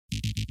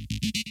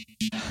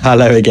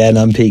Hello again,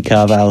 I'm Pete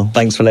Carvel.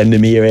 Thanks for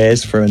lending me your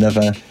ears for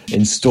another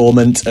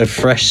instalment of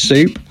Fresh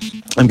Soup.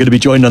 I'm going to be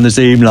joined on the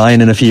Zoom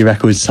line in a few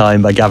records'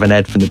 time by Gavin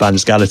Ed from the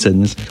band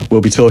Skeletons. We'll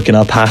be talking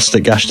our past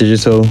at Gash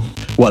Digital,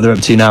 what they're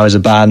up to now as a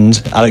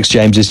band, Alex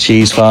James's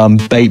Cheese Farm,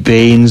 Baked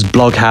Beans,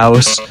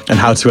 Bloghouse, and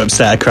how to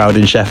upset a crowd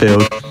in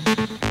Sheffield.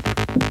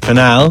 For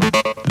now,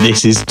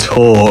 this is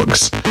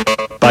Talks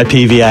by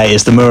PVA.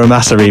 It's the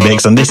Muramasa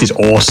remix, and this is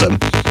awesome.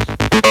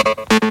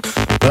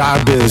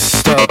 I've been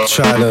stuck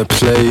trying to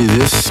play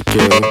this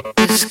game.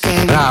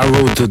 I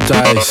rolled the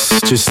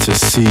dice just to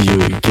see you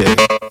again.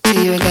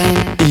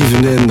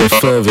 Even in the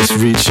furthest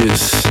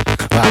reaches,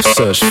 I've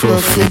searched for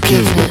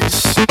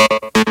forgiveness.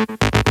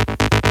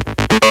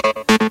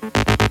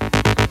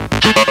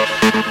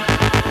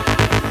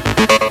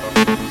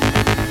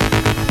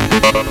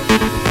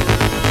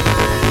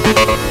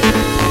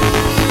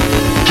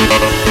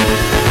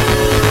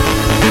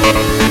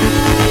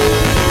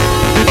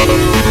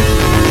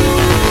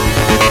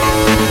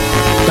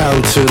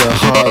 Down to the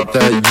heart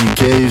that you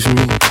gave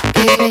me.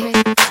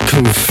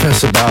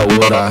 Confess about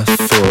what I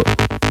thought.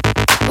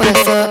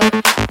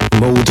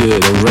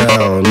 Molded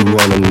around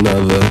one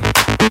another.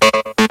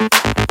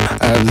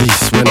 At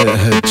least when it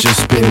had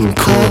just been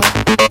caught.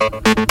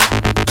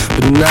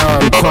 But now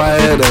I'm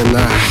quiet and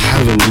I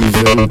haven't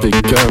even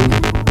begun.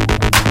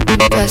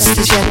 The best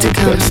is yet to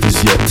come. The best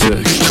is yet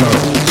to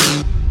come.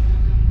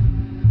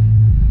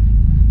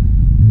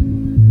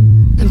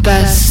 The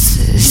best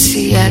is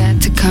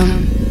yet to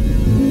come.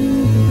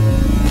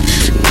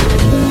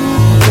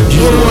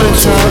 You don't wanna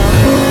talk.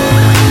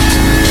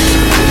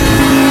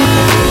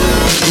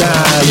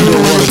 Nah, you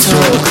don't wanna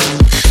talk.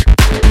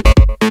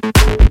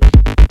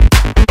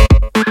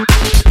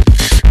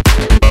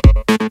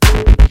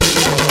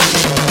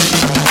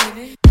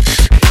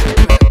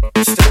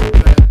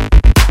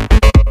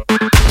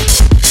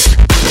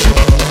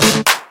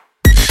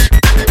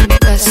 The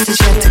best is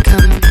yet to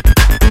come.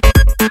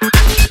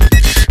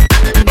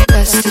 The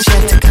best is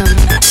yet to come.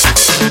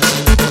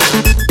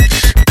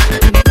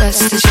 The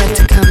best is yet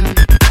to come.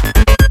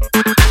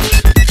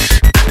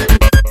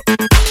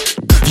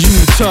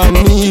 Tell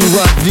me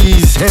what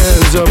these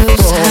hands are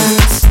for,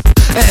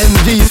 and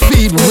these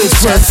feet which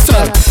were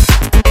stuck.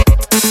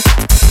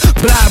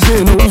 But I've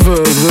been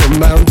over the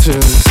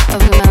mountains.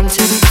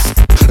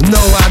 No,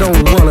 I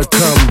don't wanna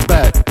come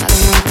back.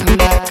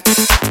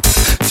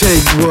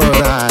 Take what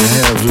I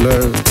have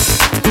learned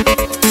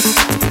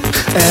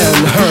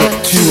and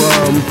hurt to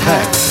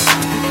unpack.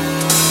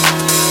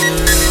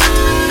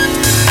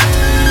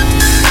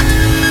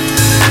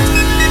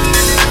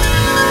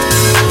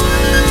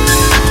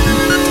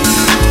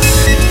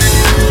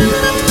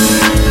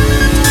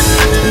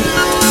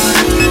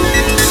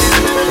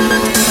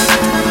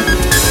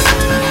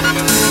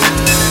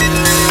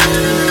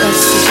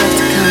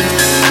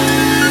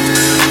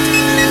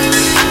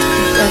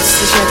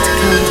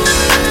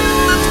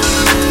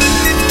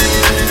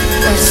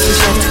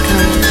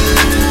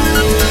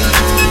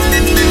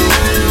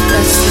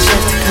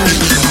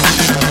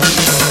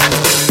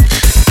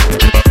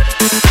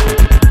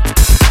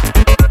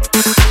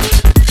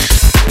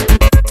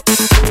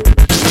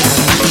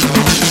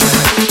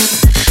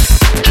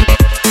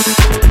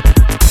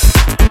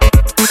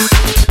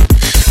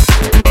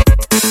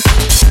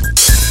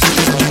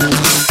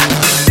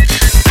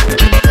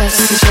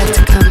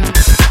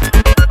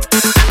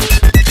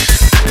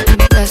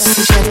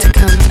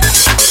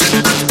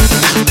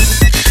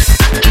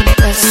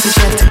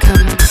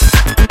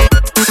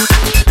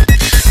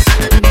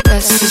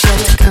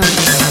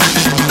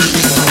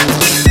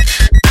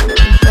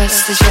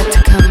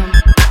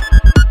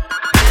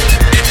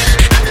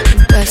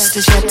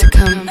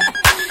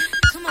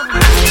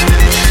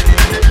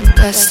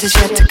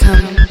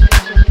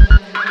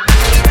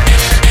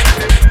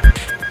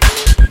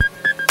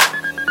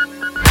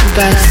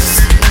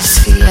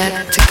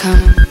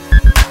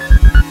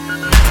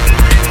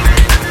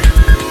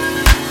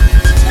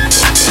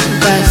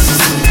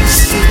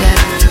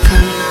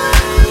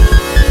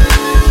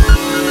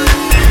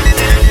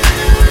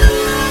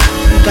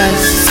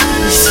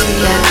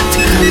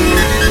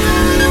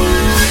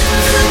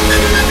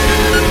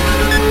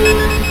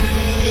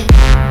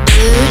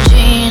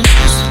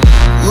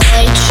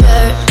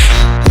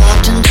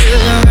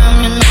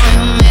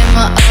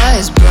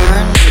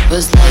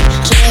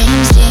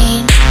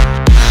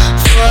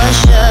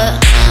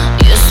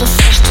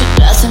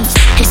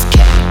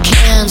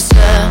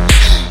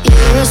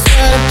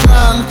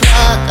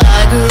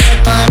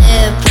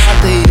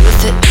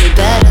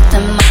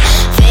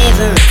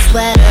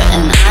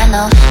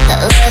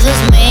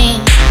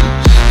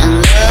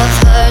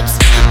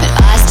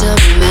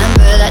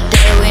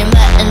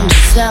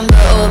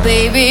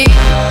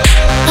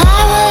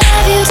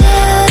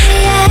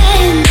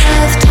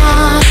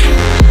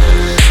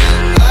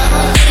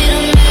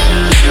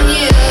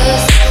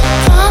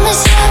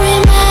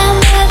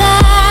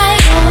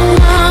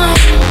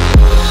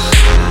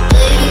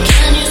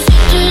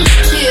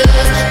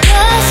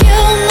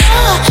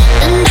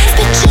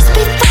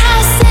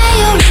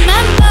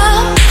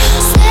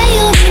 Say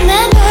you'll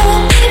remember,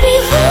 baby.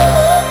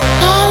 Ooh.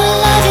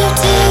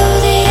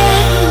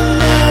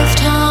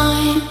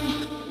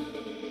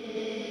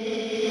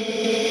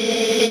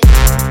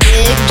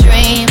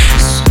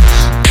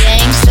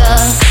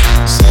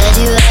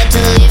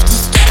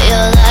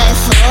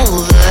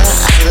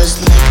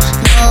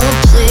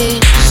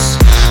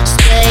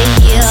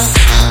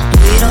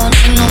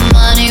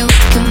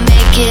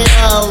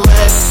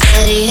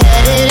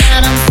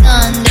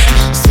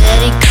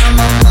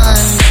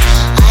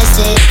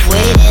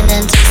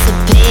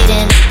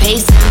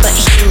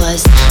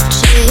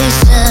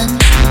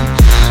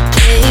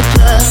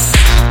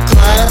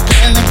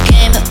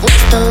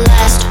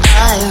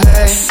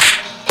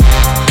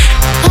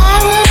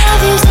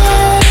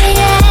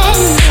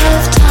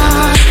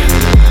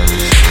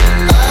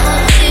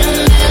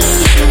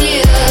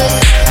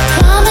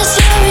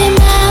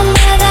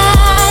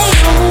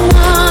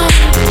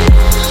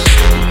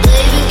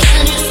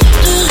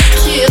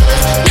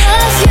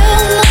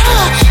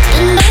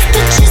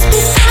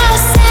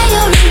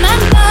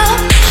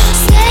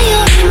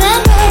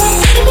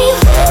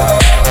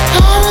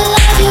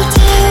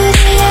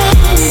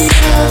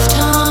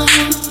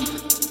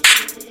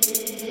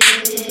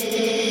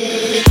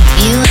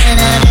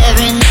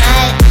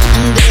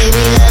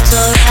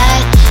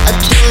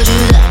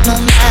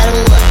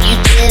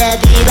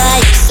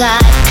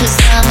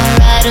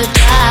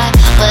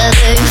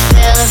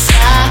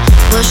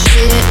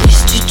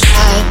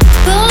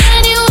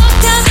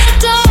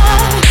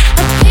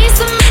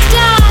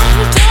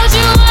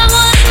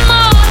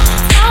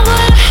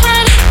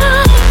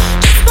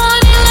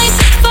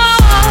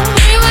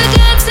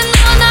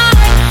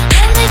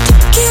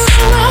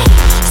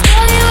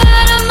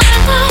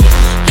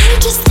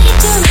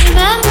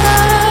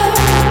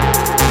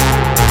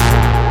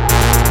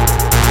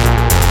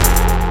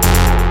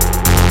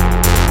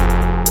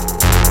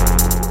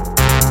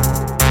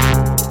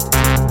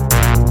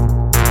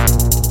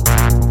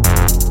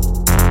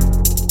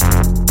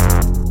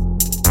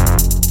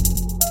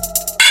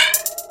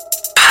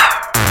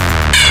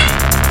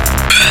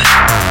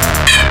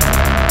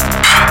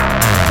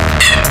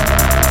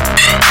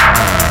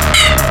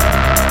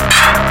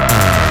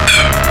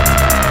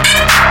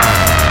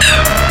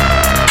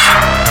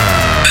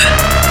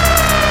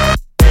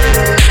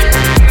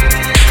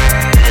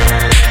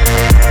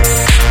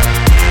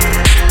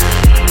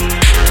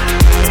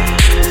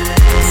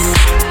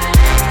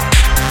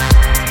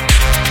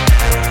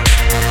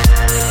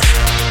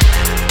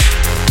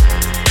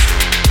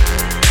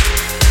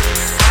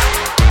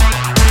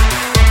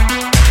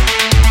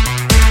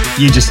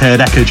 You just heard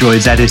Echo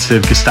Droid's edit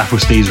of Gestapo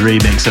Steve's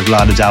remix of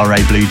Lana Del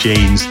Rey Blue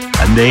Jeans.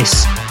 And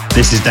this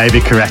is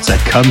David Coretta.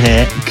 Come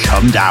here,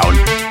 come down.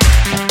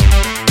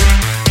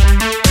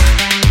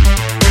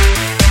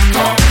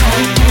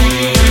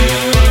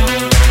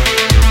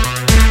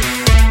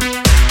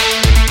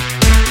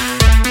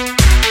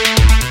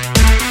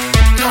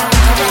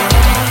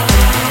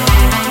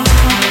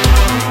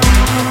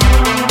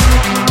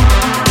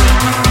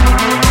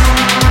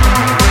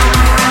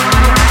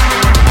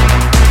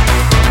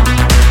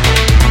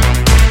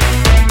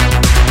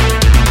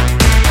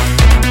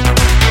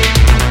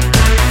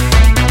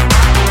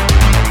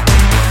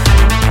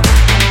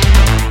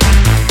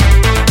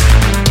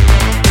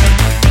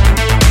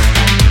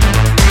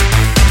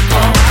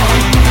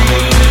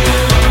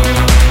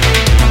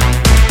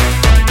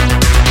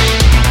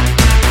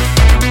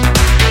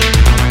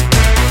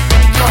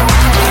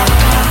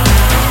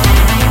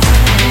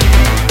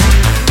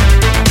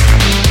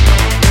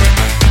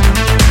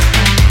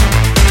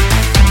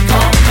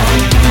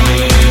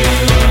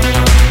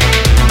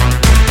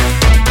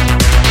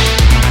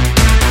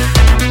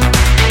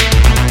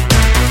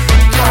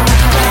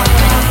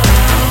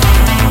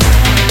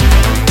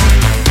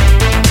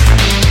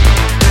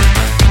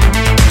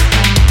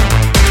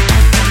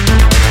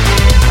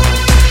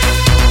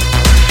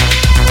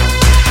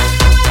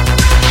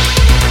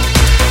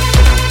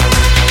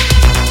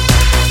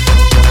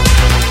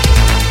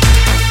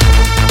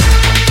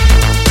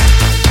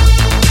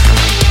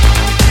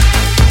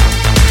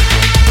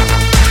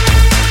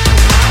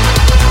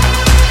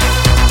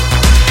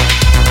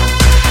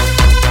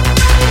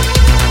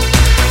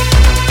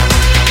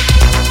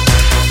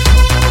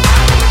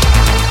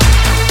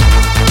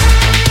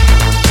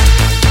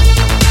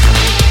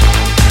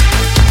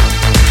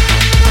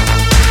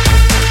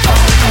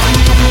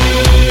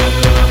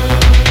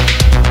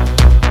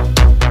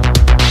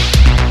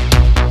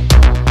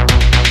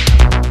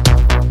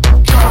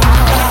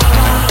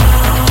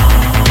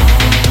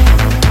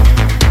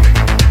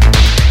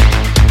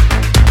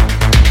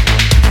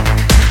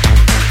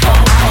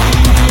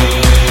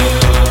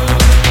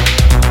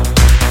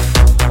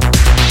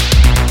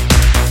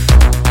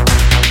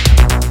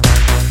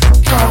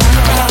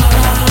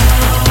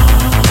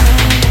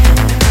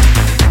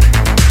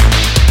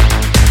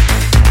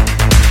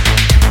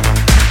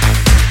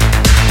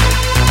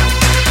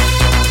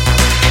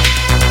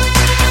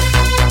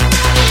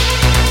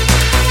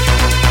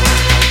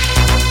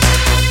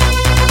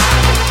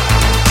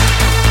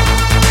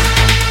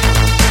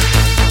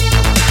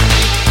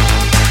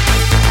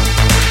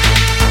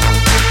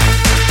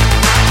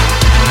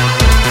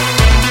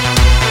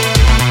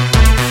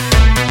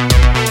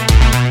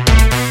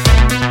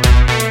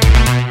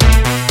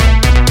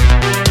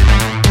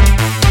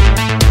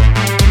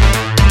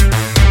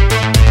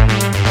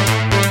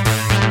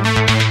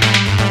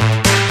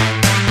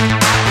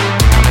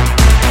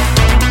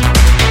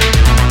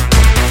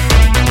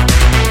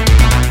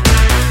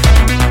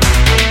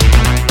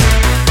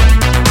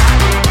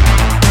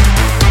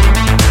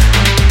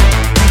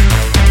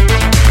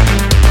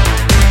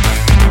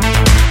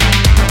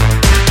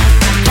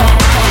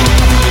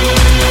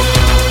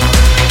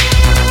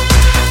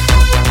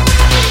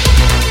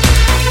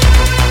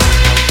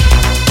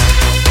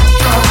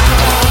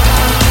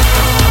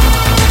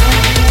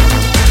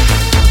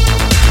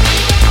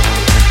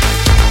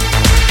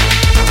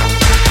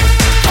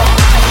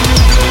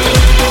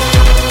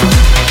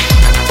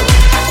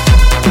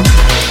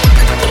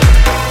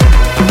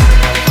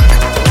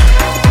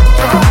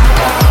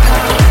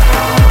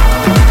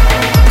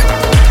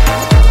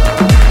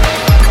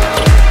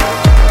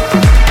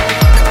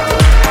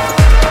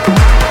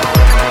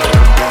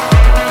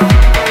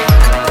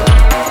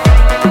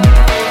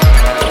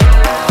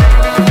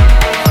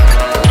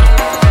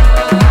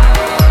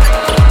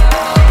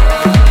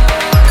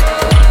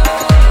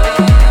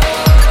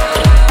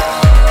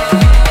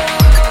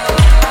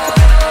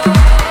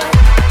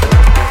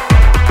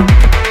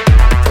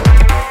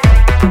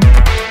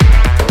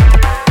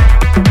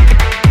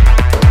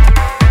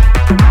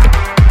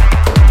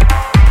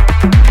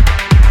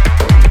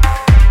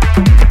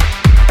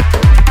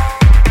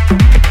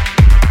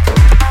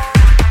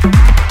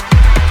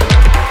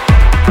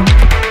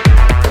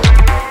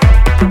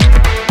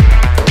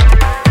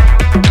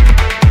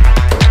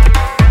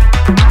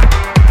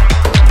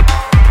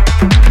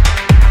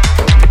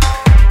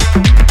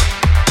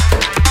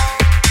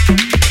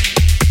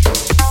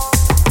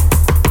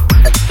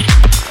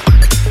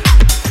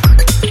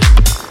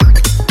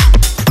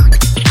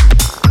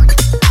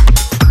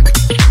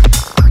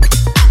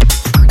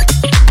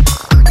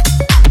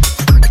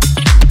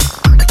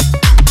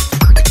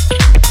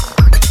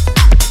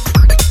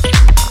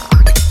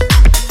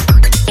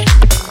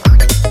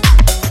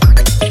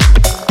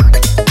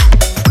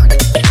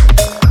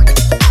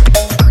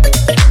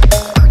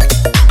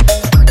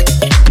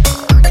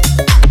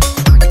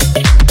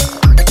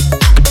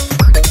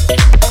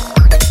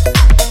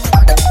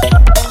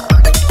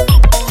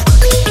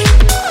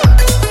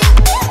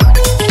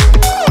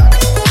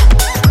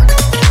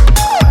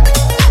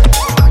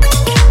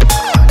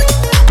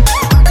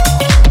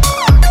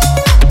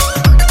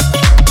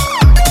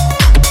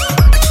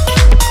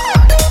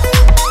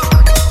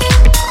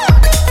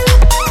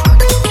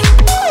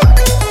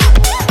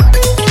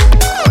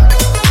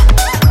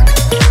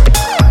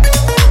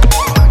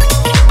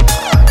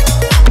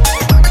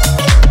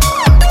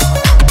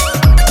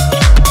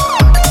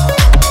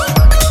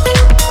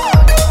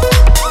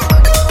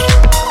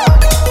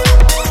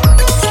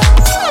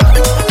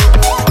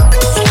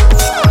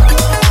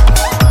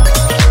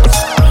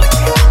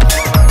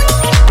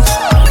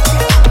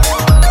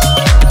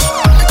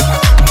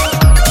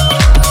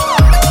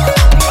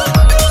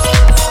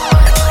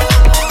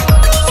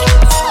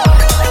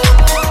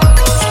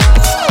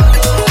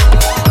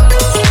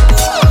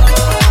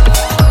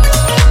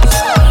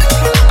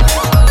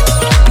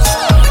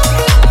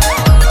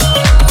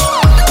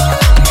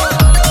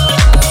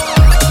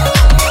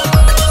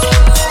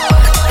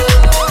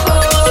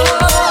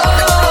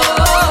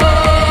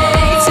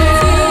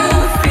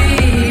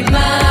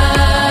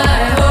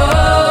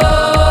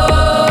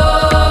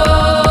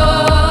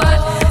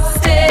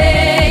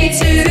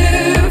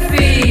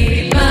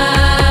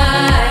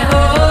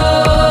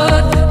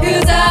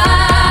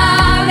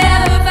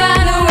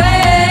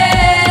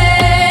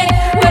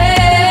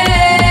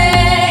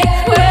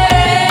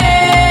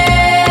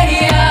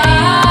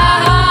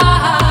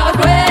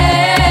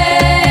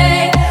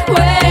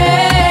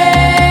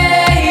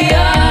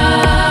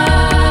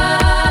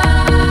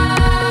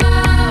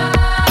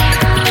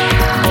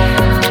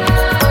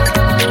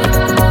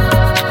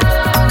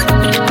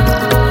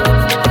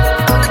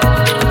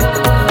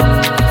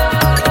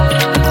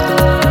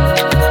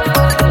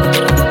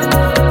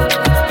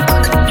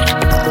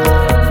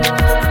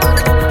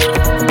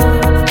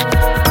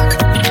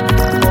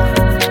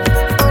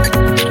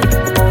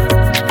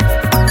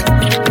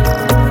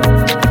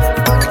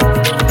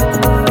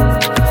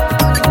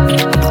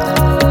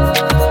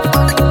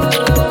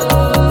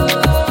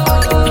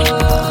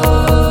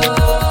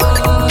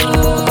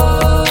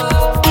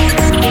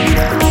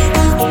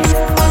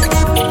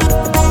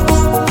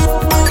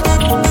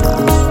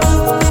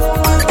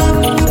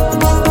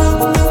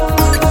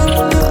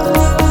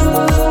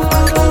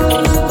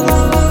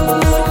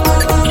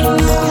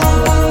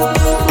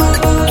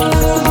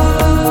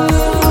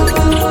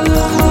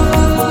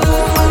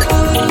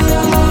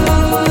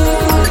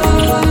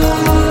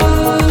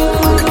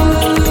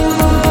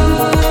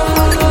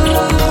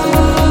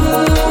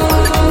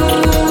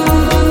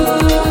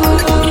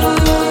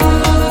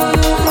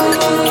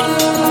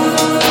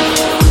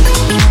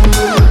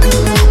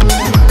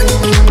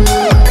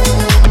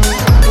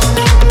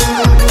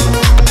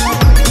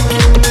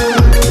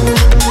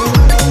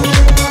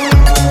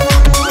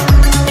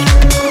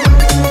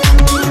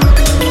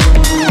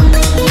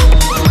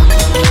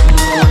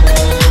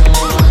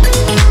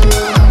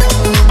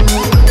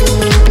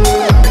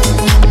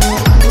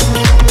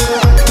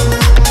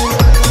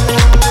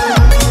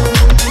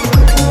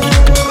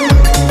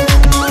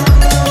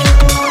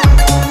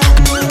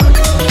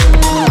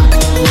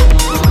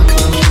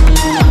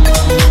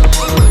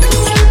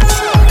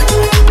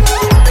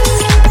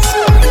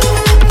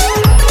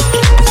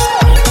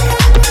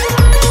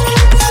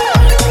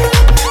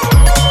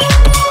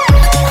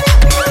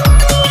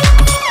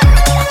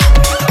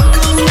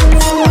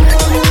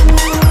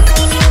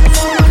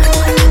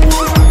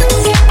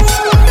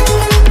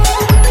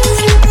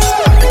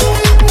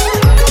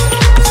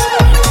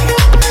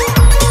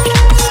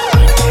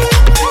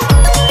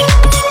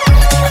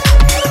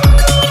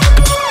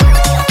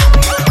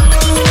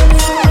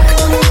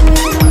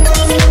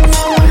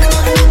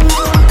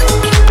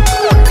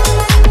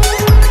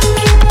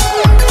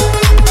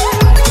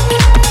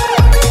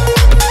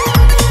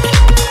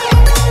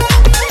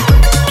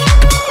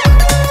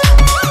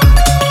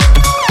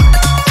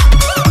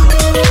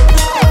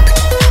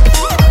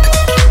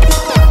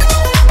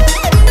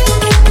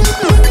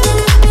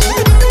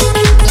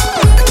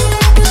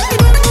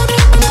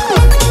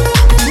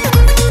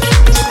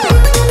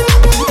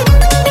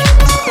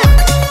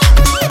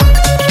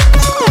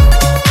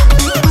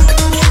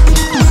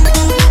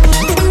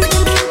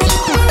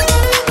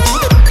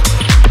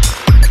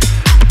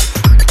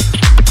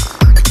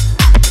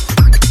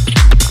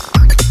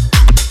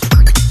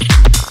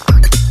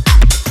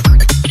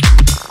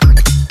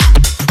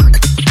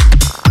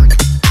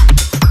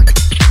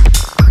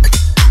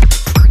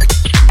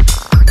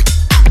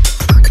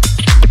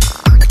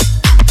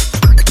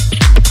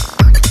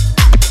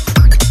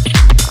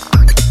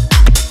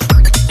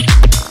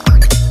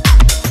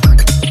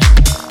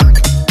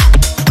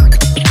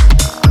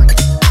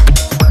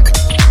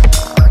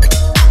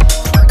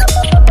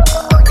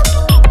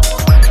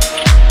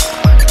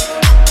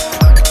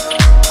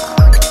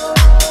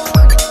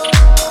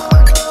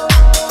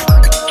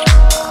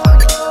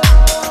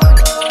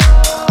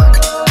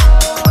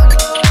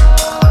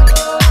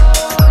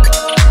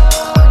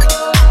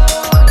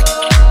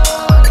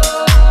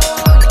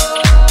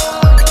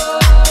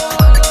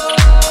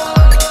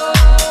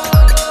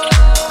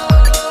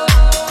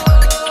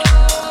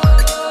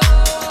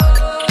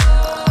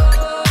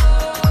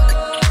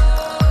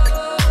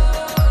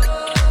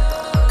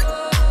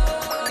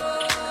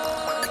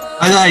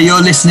 Hi there,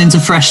 you're listening to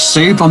Fresh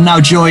Soup. I'm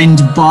now joined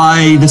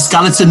by the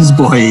Skeletons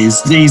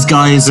boys. These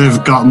guys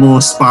have got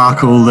more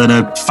sparkle than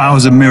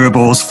 1,000 mirror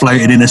balls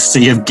floating in a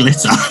sea of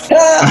glitter.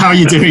 How are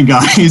you doing,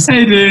 guys?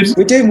 Hey, dude.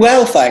 We're doing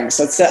well, thanks.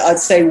 I'd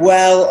say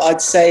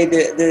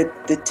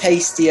the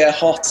tastier,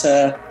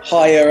 hotter,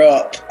 higher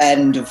up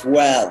end of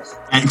well.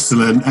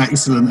 Excellent.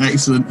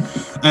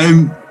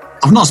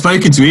 I've not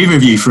spoken to either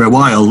of you for a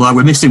while. Well,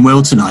 we're missing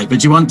Will tonight,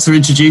 but do you want to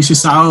introduce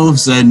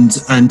yourselves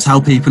and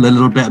tell people a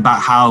little bit about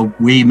how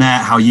we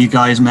met, how you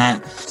guys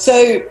met?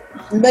 So,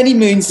 many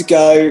moons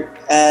ago,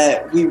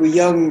 we were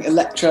young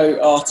electro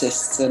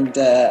artists and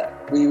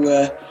we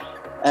were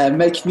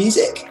making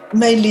music,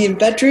 mainly in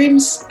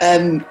bedrooms.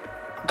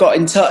 Got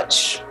in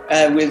touch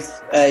with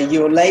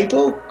your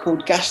label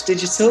called Gash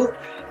Digital.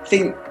 I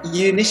think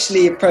you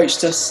initially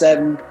approached us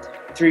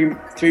through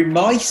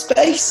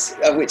MySpace,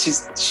 which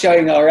is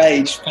showing our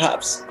age.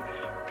 Perhaps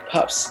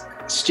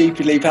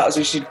stupidly, perhaps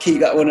we should keep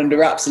that one under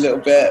wraps a little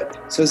bit.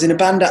 So I was in a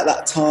band at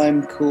that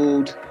time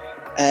called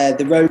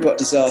The Robot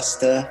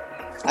Disaster,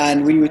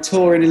 and we were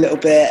touring a little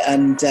bit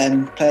and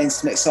playing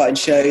some exciting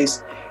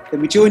shows. Then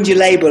we joined your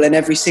label, and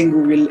every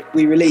single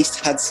we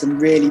released had some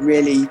really,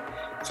 really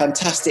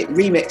fantastic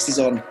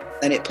remixes on,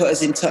 and it put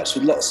us in touch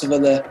with lots of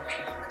other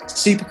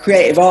super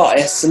creative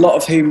artists, a lot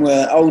of whom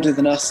were older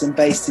than us and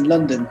based in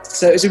London.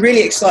 So it was a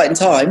really exciting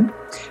time,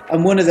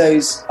 and one of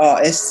those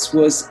artists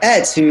was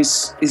Ed, who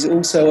is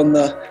also on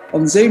the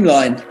Zoom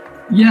line.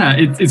 Yeah,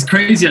 it's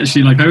crazy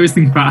actually. Like, I always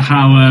think about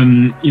how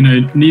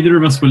neither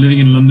of us were living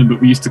in London, but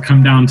we used to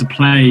come down to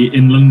play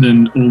in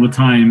London all the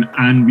time,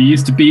 and we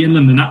used to be in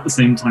London at the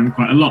same time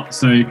quite a lot.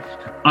 So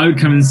I would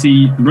come and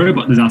see The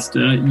Robot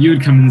Disaster, you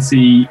would come and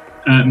see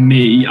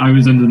me. I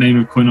was under the name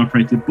of Coin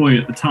Operated Boy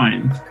at the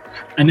time.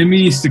 And then we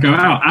used to go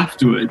out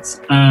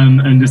afterwards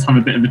and just have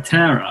a bit of a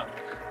tear up.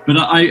 But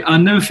I'll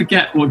never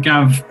forget what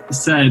Gav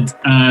said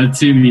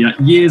to me like,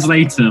 years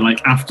later,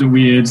 like after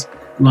we had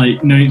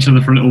like known each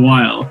other for a little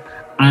while.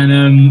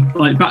 And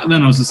like back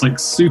then I was just like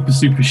super,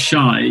 super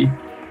shy.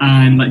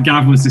 And like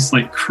Gav was this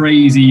like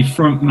crazy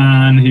front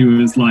man who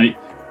was like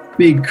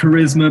big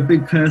charisma,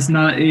 big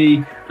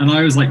personality. And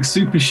I was like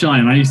super shy,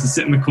 and I used to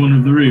sit in the corner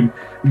of the room.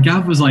 And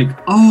Gav was like,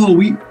 "Oh,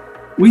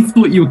 we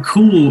thought you were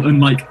cool and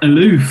like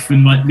aloof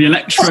and like the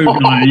electro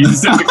guy." You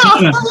sit in the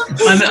corner.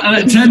 And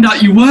it turned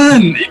out you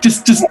weren't.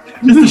 Just a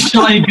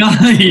shy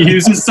guy who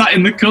was just sat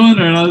in the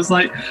corner. And I was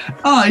like,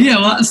 "Oh yeah,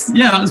 well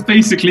that's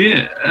basically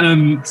it."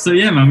 So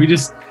yeah, man, we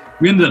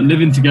ended up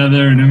living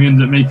together, and then we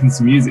ended up making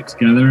some music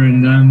together,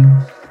 and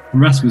the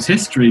rest was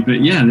history.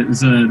 But yeah,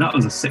 that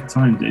was a sick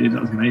time, dude.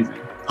 That was amazing.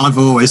 I've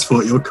always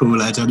thought you're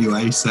cool, Ed,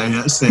 anyway, so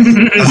that's it.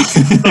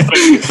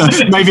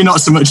 Maybe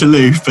not so much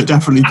aloof, but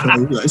definitely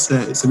cool. That's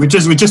it. So we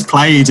just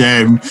played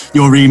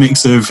your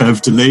remix of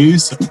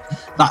Deleuze.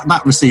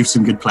 That received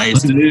some good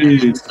plays. So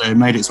it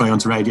made its way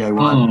onto Radio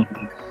 1. Oh,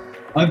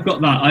 I've got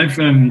that. I've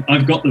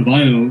got the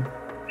vinyl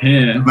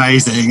here.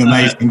 Amazing.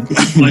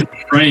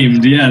 Like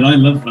framed. Yeah, I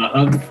love that.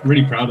 I'm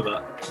really proud of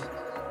that.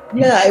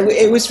 Yeah,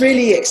 it was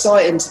really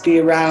exciting to be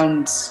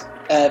around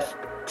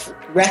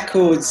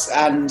records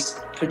and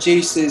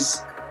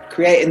producers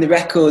creating the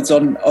records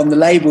on the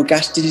label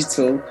Gash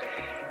Digital.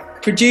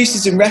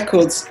 Producers and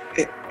records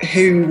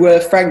who were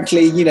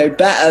frankly,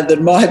 better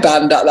than my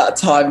band at that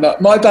time.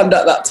 My band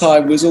at that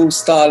time was all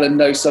style and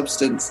no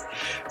substance.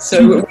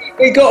 So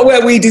we got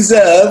where we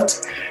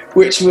deserved,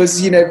 which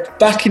was,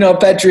 back in our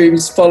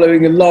bedrooms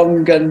following a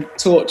long and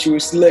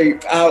tortuous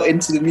loop out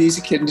into the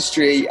music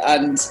industry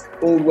and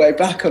all the way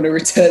back on a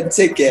return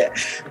ticket.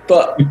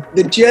 But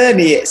the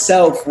journey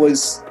itself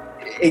was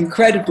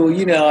incredible.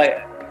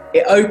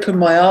 It opened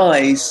my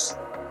eyes,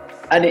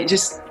 and it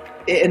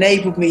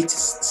enabled me to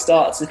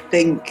start to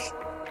think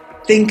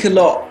a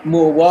lot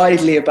more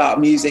widely about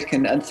music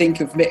and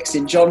think of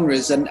mixing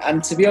genres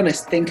and to be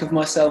honest, think of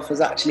myself as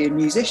actually a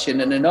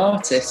musician and an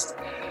artist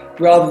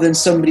rather than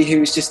somebody who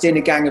was just in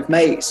a gang of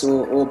mates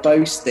or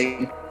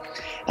boasting.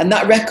 And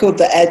that record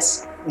that Ed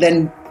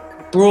then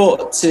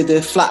brought to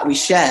the flat we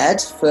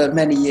shared for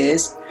many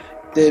years,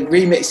 the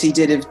remix he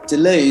did of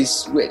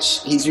Deleuze,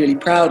 which he's really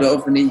proud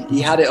of, and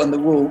he had it on the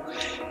wall.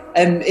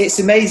 And it's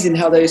amazing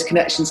how those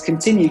connections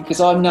continue, because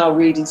I'm now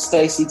reading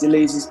Stacey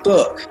Deleuze's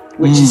book,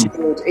 which is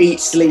called Eat,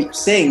 Sleep,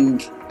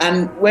 Sing.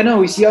 And when I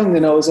was young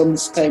and I was on the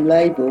same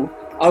label,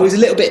 I was a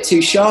little bit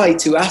too shy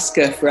to ask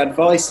her for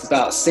advice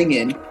about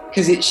singing,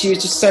 because she was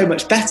just so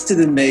much better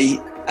than me.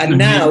 And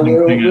now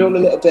we're all a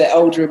little bit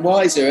older and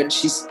wiser, and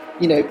she's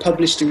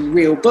published a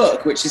real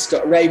book which has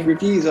got rave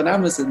reviews on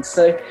Amazon.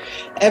 So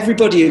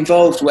everybody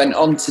involved went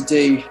on to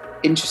do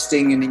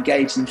interesting and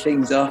engaging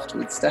things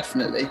afterwards,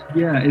 definitely.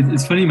 Yeah,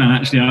 it's funny, man.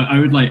 Actually, I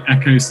would like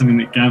echo something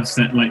that Gav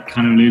said, like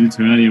kind of alluded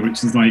to earlier,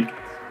 which is like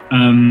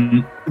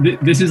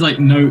this is like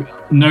no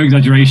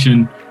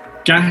exaggeration.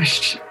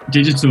 Gash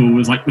Digital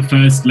was like the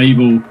first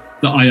label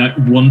that I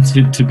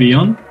wanted to be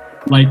on.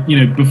 Like,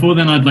 before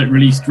then I'd like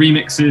released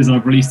remixes,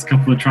 I've released a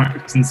couple of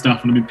tracks and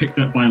stuff, and I've been picked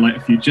up by like a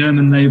few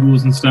German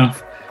labels and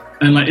stuff.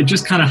 And like, it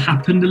just kind of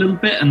happened a little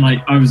bit, and like,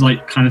 I was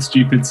like kind of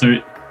stupid. So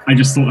I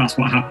just thought that's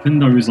what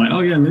happened. I was like, oh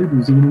yeah,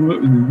 labels, I want to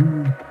work with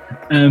them.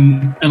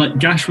 And like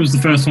Gash was the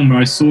first one where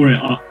I saw it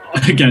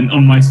again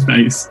on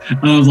MySpace,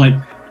 and I was like,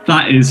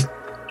 that is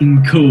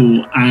fucking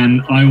cool,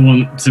 and I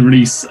want to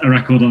release a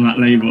record on that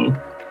label.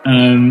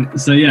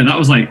 So yeah, that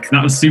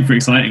was super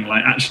exciting.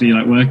 Like actually,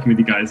 like working with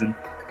you guys and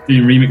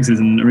doing remixes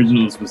and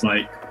originals was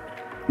like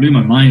blew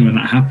my mind when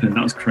that happened.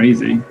 That was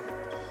crazy.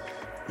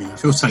 Yeah, I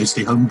feel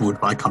totally humbled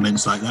by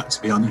comments like that,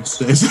 to be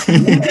honest.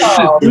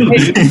 Oh,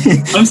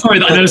 I'm sorry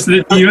that I noticed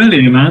it you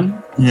earlier, man.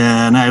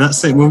 Yeah, no,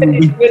 that's it. Well,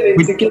 willing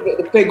to give it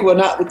the big one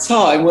at the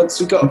time once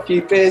we got a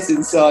few beers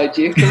inside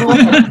you. Come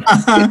on.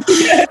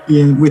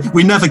 yeah,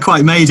 we never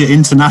quite made it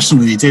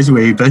internationally, did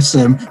we? But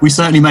we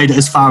certainly made it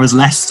as far as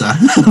Leicester,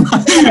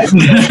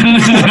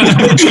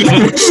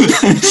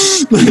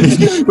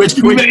 which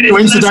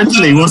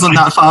coincidentally wasn't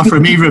that far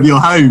from either of your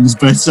homes.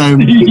 But yeah,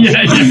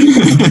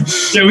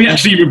 we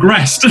actually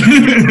regressed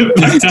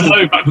back to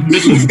home, back to the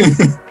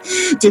Midlands.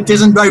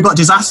 Didn't Robot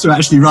Disaster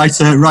actually write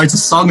a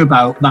song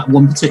about that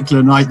one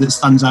particular night that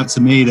stands out to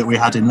me that we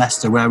had in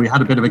Leicester, where we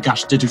had a bit of a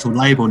Gash Digital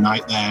label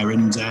night there,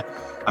 and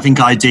I think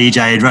I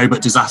DJ'd,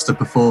 Robot Disaster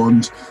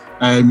performed.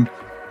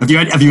 Have you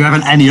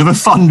ever any other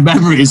fond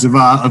memories of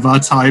our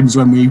times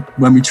when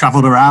we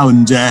travelled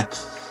around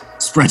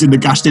spreading the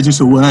Gash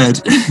Digital word?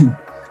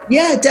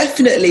 Yeah,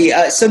 definitely.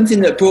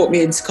 Something that brought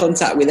me into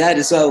contact with Ed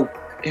as well,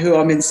 who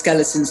I'm in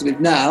Skeletons with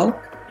now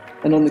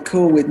and on the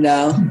call with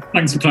now.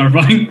 Thanks for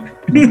clarifying.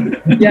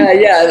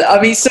 Yeah.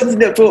 I mean, something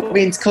that brought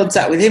me into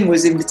contact with him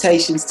was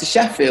invitations to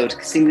Sheffield,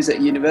 because he was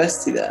at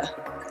university there.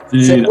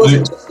 Dude, so it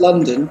wasn't just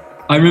London.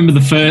 I remember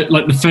the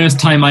first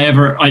time I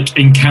ever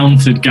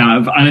encountered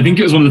Gav, and I think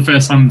it was one of the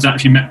first times I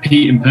actually met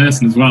Pete in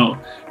person as well,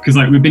 because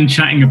we've been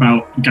chatting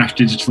about Gash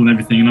Digital and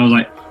everything, and I was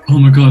like, oh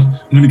my god,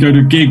 I'm going to go to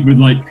a gig with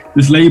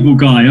this label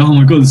guy. Oh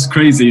my god, this is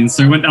crazy. And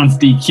so I went down to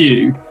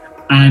DQ,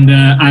 and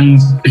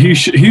who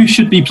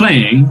should be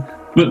playing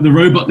but the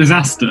Robot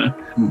Disaster,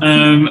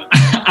 and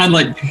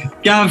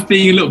Gav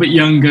being a little bit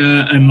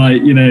younger, and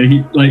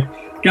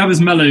Gav has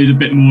mellowed a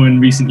bit more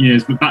in recent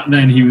years, but back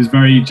then he was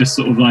very just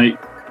sort of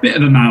bit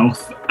of a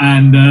mouth,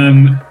 and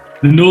the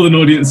northern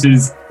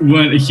audiences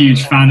weren't a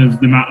huge fan of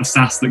the amount of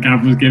sass that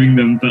Gav was giving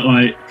them, but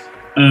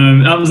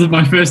that was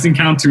my first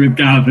encounter with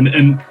Gav,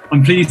 and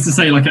I'm pleased to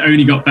say it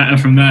only got better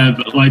from there,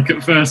 but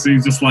at first he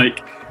was just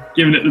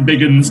giving it the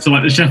big uns to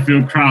the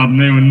Sheffield crowd, and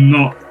they were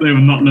not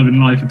loving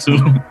life at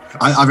all.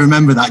 I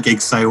remember that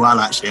gig so well,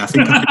 actually. I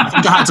think I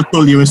had to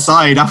pull you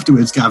aside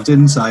afterwards, Gav,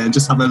 didn't I? And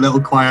just have a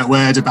little quiet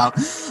word about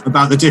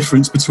the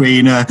difference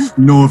between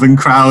northern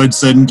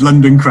crowds and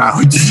London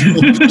crowds.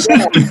 Was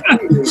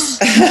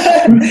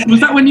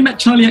that when you met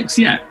Charlie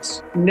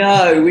XCX?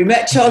 No, we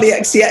met Charlie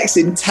XCX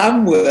in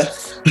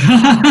Tamworth.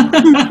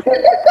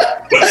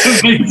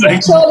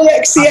 Amazing. Charlie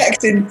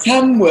XCX in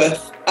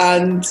Tamworth,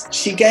 and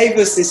she gave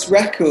us this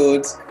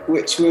record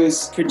which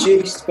was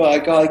produced by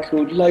a guy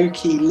called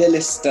Loki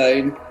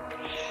Lillistone.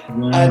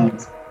 Wow.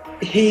 And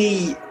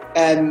he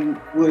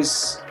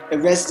was a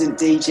resident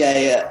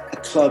DJ at a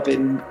club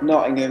in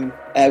Nottingham,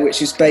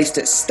 which was based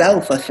at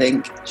Stealth, I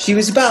think. She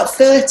was about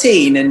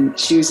 13, and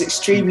she was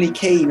extremely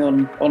keen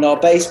on our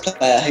bass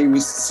player, who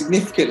was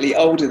significantly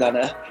older than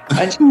her.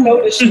 And she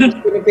told us she was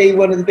going to be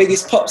one of the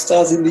biggest pop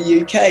stars in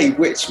the UK,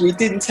 which we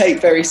didn't take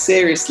very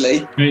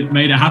seriously.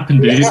 Made it happen,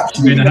 dude.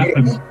 Made it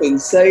happen.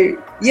 So,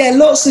 yeah,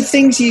 lots of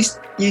things used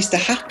to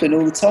happen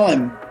all the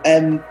time.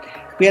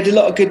 We had a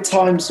lot of good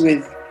times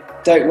with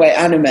Don't Wait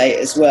Animate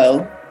as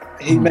well,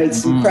 who made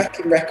some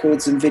cracking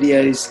records and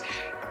videos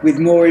with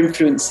more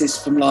influences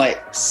from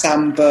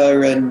samba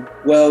and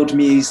world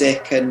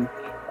music and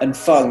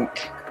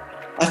funk.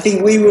 I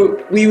think we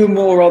were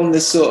more on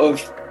the sort of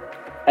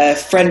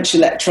French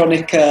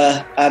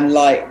electronica and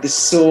the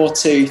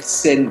sawtooth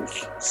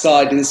synth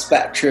side of the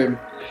spectrum,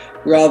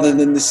 rather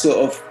than the sort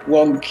of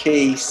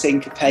wonky,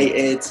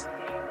 syncopated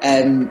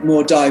and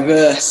more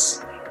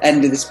diverse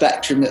end of the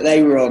spectrum that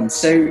they were on.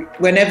 So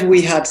whenever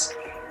we had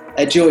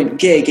a joint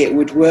gig, it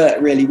would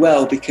work really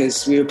well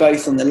because we were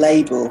both on the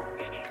label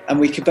and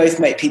we could both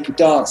make people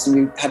dance, and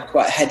we had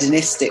quite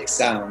hedonistic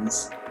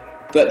sounds,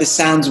 but the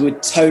sounds were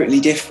totally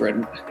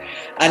different,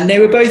 and they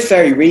were both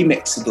very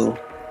remixable.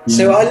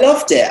 So I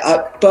loved it,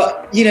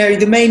 but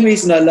the main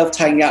reason I loved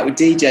hanging out with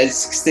DJs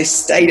is because they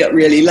stayed up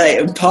really late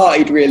and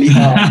partied really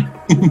hard.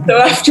 So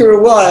after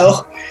a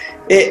while,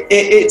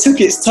 it took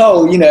its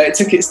toll. It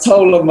took its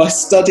toll on my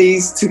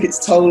studies, took its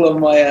toll on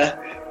my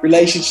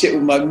relationship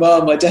with my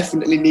mum. I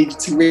definitely needed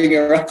to ring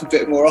her up a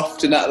bit more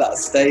often at that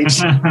stage.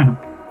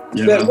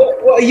 Yeah. But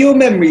what are your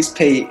memories,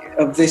 Pete,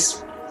 of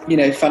this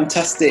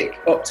fantastic,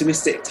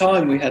 optimistic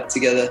time we had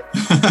together?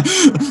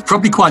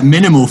 Probably quite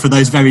minimal for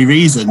those very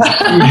reasons.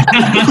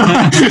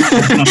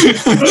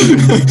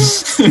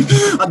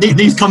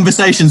 These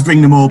conversations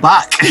bring them all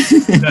back.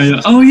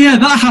 Oh yeah,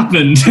 that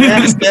happened.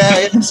 Yes.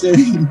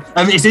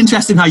 It's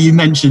interesting how you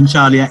mentioned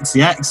Charlie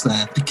XCX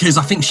there, because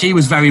I think she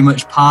was very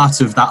much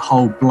part of that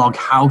whole blog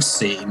house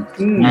scene,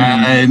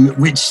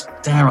 which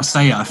dare I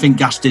say it, I think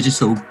Gash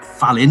Digital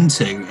fell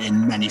into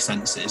in many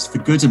senses, for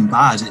good and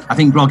bad. I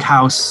think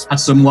Bloghouse had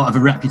somewhat of a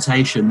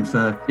reputation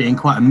for being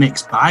quite a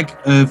mixed bag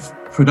of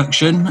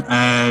production,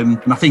 and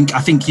I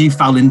think you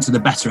fell into the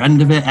better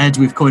end of it, Ed,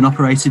 with Coin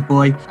Operated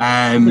Boy.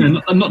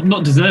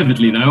 Not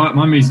deservedly though.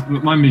 My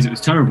music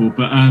was terrible,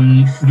 but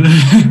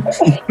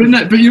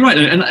but you're right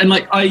though. And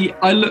like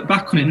I look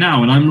back on it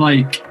now, and I'm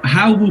like,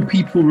 how will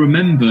people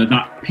remember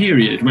that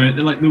period where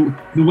like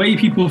the way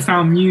people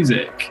found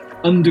music,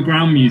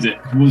 underground music,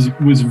 was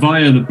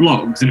via the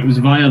blogs, and it was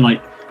via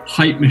like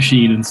Hype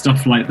Machine and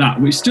stuff like that,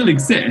 which still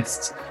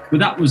exists, but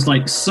that was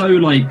like so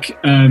like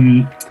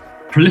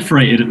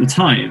proliferated at the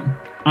time.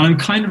 And I'm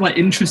kind of like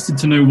interested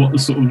to know what the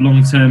sort of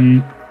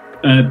long-term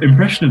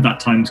impression of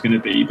that time is going to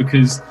be,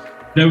 because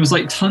there was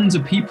like tons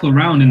of people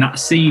around in that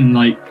scene,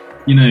 like,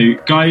 you know,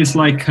 guys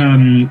like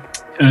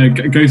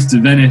Ghosts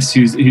of Venice,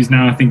 who's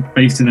now I think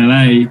based in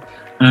LA,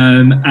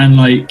 and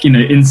like, you know,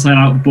 Inside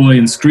Out Boy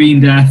and Screen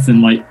Death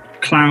and like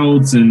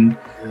Clouds and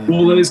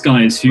all those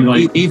guys who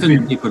like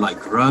even people like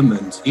Grum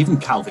and even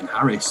Calvin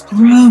Harris.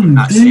 Grum,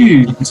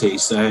 dude,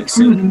 so it was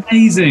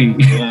amazing.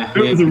 Yeah,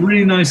 it was a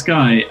really nice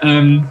guy.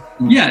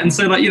 Yeah, and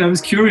so like, you know, I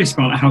was curious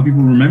about how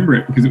people remember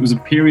it, because it was a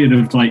period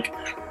of like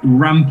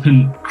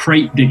rampant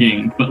crate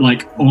digging, but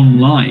like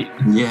online.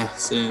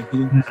 Yes.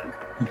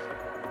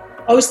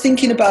 I was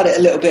thinking about it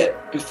a little bit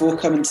before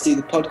coming to do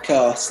the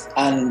podcast,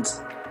 and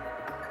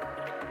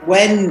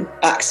when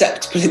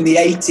Acceptable in the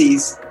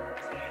 80s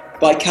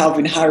by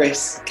Calvin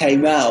Harris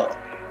came out,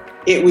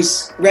 it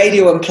was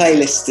radio and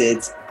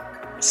playlisted.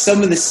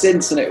 Some of the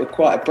synths on it were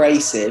quite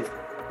abrasive,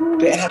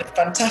 but it had a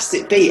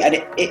fantastic beat, and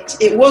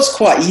it was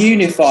quite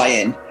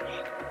unifying.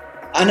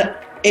 And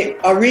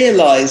I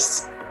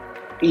realised,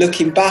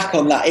 looking back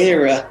on that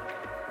era,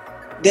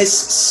 there's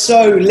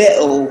so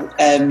little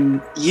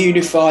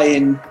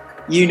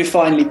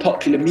unifyingly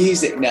popular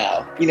music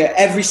now. You know,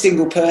 every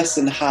single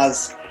person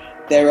has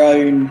their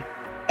own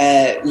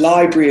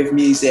library of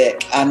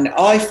music, and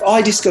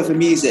I discover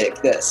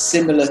music that's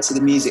similar to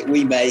the music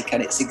we make,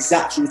 and it's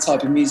exactly the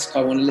type of music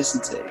I want to listen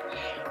to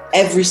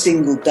every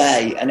single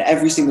day and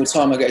every single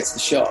time I go to the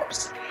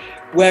shops.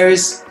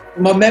 Whereas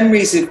my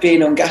memories of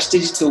being on Gash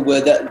Digital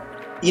were that,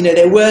 you know,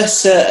 there were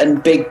certain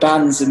big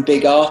bands and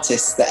big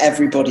artists that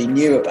everybody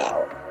knew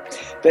about,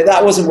 but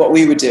that wasn't what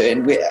we were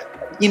doing.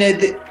 You know,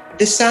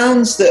 the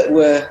sounds that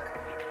were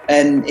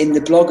in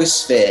the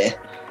blogosphere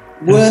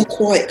were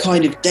quite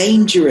kind of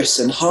dangerous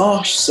and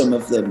harsh, some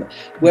of them.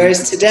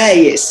 Whereas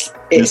today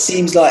it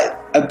seems like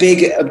a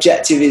big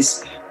objective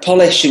is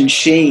polish and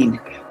sheen.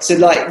 So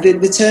like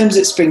the terms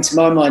that spring to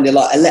my mind are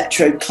like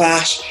electro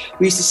clash.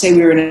 We used to say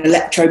we were an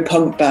electro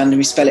punk band, and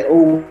we spell it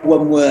all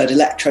one word,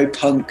 electro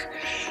punk.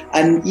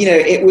 And, you know,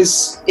 it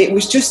was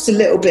just a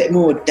little bit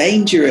more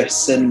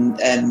dangerous,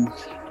 and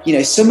you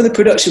know, some of the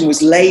production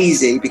was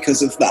lazy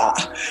because of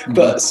that,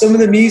 but some of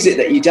the music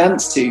that you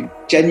danced to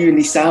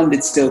genuinely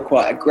sounded still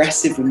quite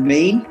aggressive and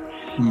mean.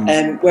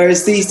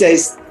 Whereas these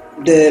days,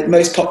 the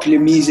most popular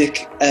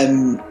music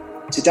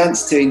to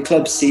dance to in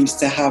clubs seems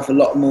to have a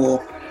lot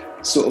more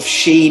sort of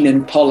sheen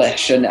and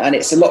polish, and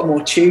it's a lot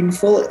more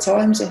tuneful at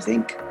times, I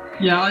think.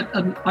 Yeah,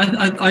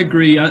 I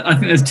agree. I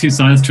think there's two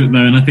sides to it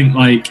though, and I think,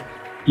 like,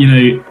 you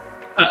know,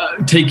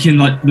 taking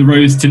like the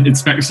rose tinted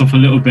specs off a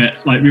little bit,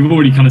 like we've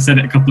already kind of said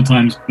it a couple of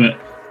times, but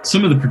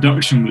some of the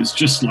production was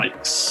just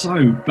like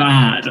so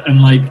bad,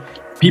 and like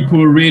people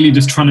were really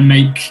just trying to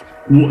make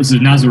Waters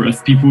of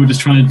Nazareth. People were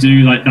just trying to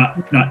do like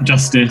that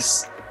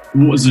Justice,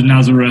 Waters of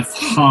Nazareth,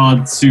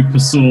 hard, super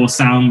sore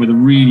sound with a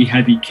really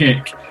heavy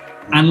kick,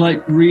 and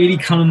like really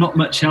kind of not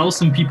much else.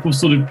 And people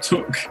sort of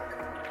took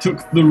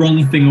the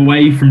wrong thing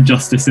away from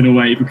Justice in a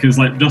way, because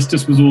like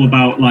Justice was all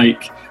about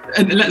like,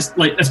 and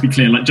let's be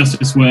clear, like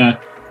Justice were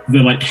the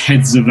like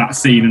heads of that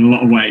scene in a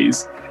lot of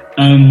ways.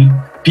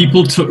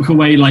 People took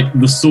away like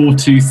the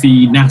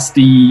sawtoothy,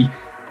 nasty,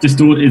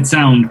 distorted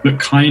sound, but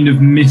kind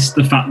of missed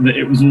the fact that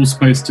it was all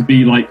supposed to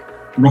be like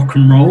rock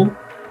and roll,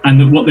 and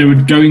that what they were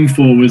going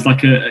for was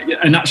like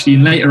and actually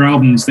in later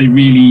albums they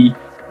really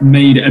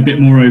made it a bit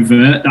more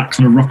overt, that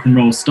kind of rock and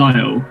roll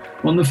style.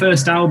 But on the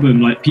first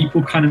album, like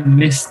people kind of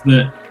missed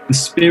that the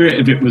spirit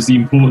of it was the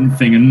important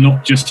thing, and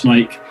not just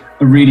like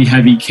a really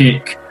heavy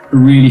kick, a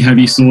really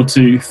heavy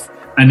sawtooth,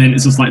 and then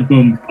it's just like,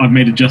 boom, I've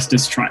made a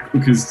Justice track,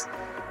 because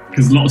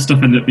a lot of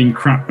stuff ended up being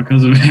crap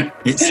because of it.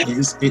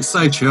 It's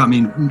so true. I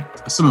mean,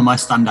 some of my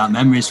standout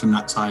memories from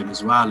that time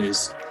as well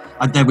is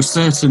there were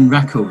certain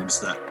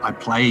records that I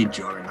played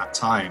during that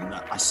time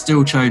that I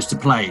still chose to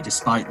play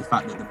despite the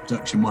fact that the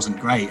production wasn't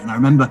great. And I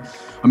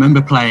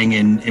remember playing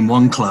in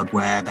one club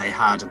where they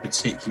had a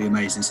particularly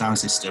amazing sound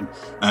system,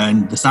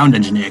 and the sound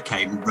engineer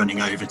came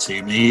running over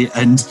to me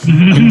and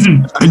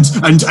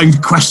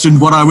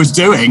questioned what I was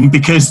doing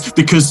because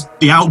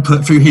the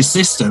output through his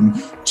system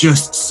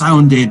just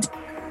sounded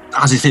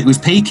as if it was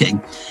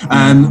peaking,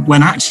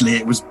 when actually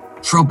it was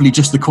probably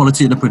just the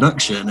quality of the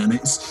production.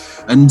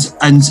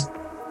 And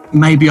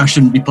maybe I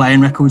shouldn't be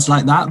playing records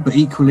like that, but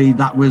equally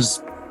that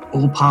was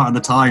all part of the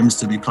times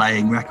to be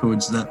playing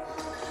records that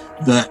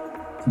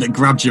that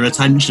grabbed your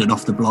attention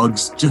off the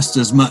blogs just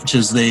as much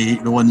as the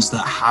ones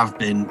that have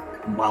been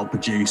well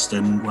produced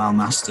and well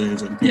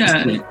mastered? And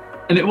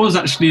and it was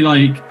actually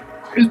like,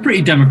 it was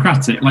pretty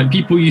democratic. Like,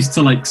 people used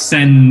to like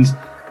send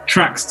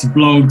tracks to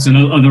blogs and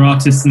other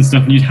artists and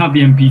stuff, and you'd have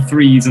the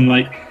MP3s, and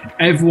like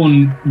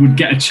everyone would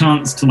get a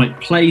chance to like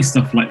play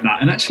stuff like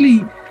that. And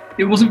actually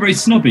it wasn't very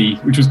snobby,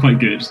 which was quite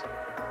good.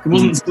 It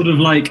wasn't sort of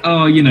like,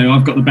 oh, you know,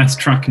 I've got the best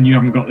track and you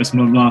haven't got this,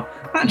 blah, blah.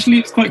 Actually,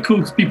 it's quite cool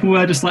because people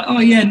were just like, oh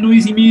yeah,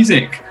 noisy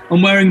music.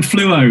 I'm wearing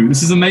fluo.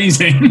 This is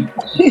amazing.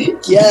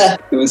 Yeah,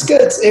 it was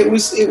good. It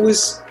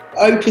was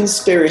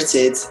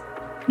open-spirited.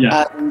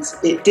 Yeah. And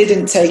it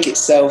didn't take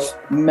itself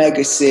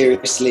mega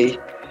seriously.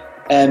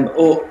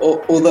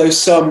 Although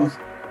some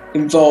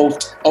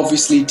involved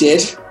obviously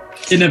did.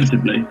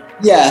 Inevitably.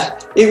 Yeah,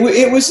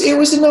 it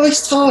was a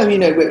nice time, you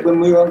know,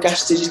 when we were on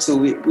Gash Digital.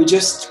 We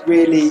just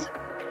really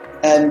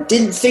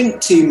didn't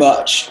think too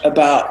much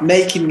about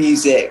making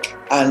music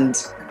and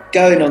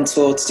going on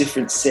tour to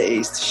different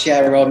cities to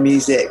share our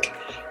music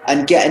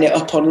and getting it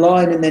up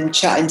online and then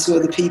chatting to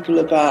other people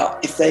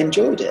about if they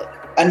enjoyed it.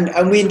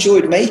 And we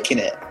enjoyed making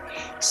it.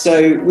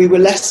 So we were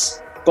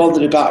less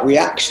bothered about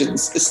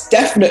reactions. It's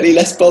definitely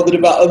less bothered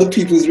about other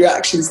people's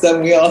reactions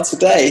than we are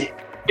today.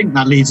 I think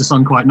that leads us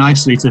on quite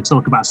nicely to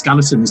talk about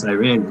Skeletons though,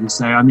 really.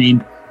 So, I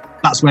mean,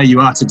 that's where you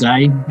are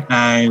today.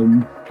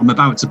 I'm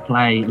about to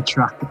play a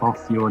track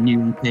off your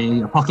new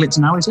EP, Apocalypse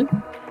Now, is it?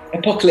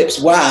 Apocalypse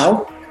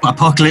Wow.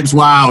 Apocalypse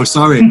Wow,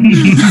 sorry.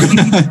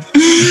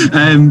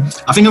 I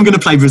think I'm going to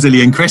play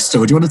Brazilian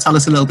Crystal. Do you want to tell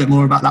us a little bit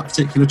more about that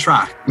particular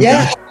track?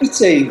 Yeah, happy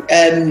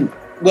to.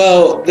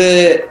 Well,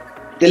 the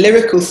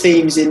lyrical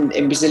themes in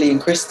Brazilian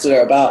Crystal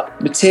are about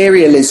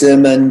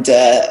materialism and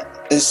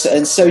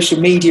social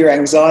media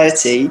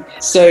anxiety.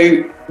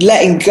 So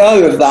letting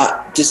go of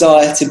that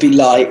desire to be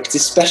liked,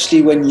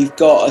 especially when you've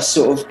got a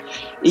sort of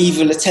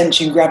evil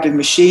attention grabbing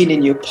machine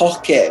in your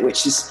pocket,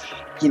 which is,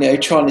 you know,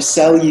 trying to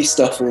sell you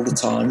stuff all the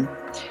time,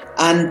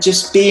 and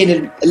just being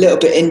a little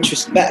bit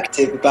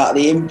introspective about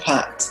the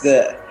impact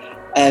that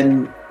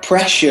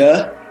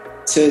pressure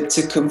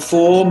to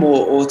conform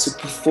or to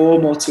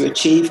perform or to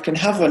achieve can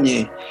have on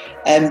you.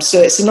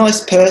 So it's a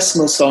nice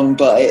personal song,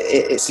 but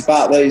it's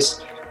about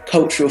those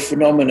cultural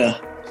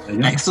phenomena.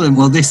 Excellent.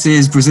 Well, this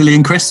is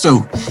Brazilian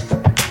Crystal.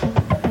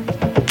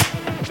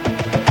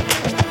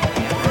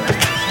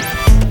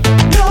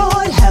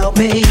 Lord help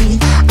me,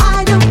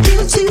 I don't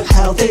feel too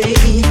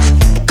healthy.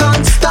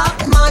 Can't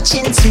stop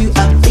marching to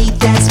a beat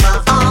that's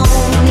my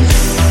own.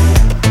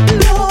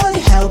 Lord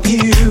help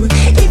you,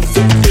 if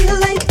you feel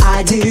like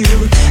I do.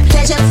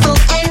 Pleasureful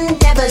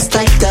endeavors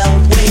like the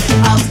weight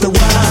of the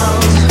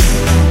world.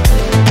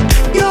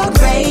 Your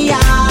grey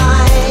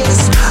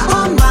eyes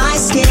on my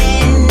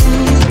skin,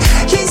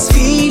 his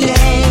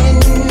feeling,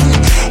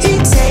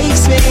 it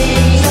takes me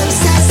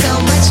closer, so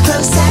much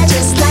closer,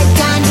 just like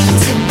I need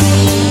to be.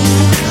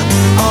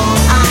 All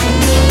I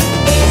need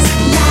is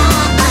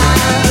love.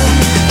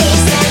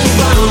 Is that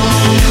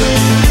wrong?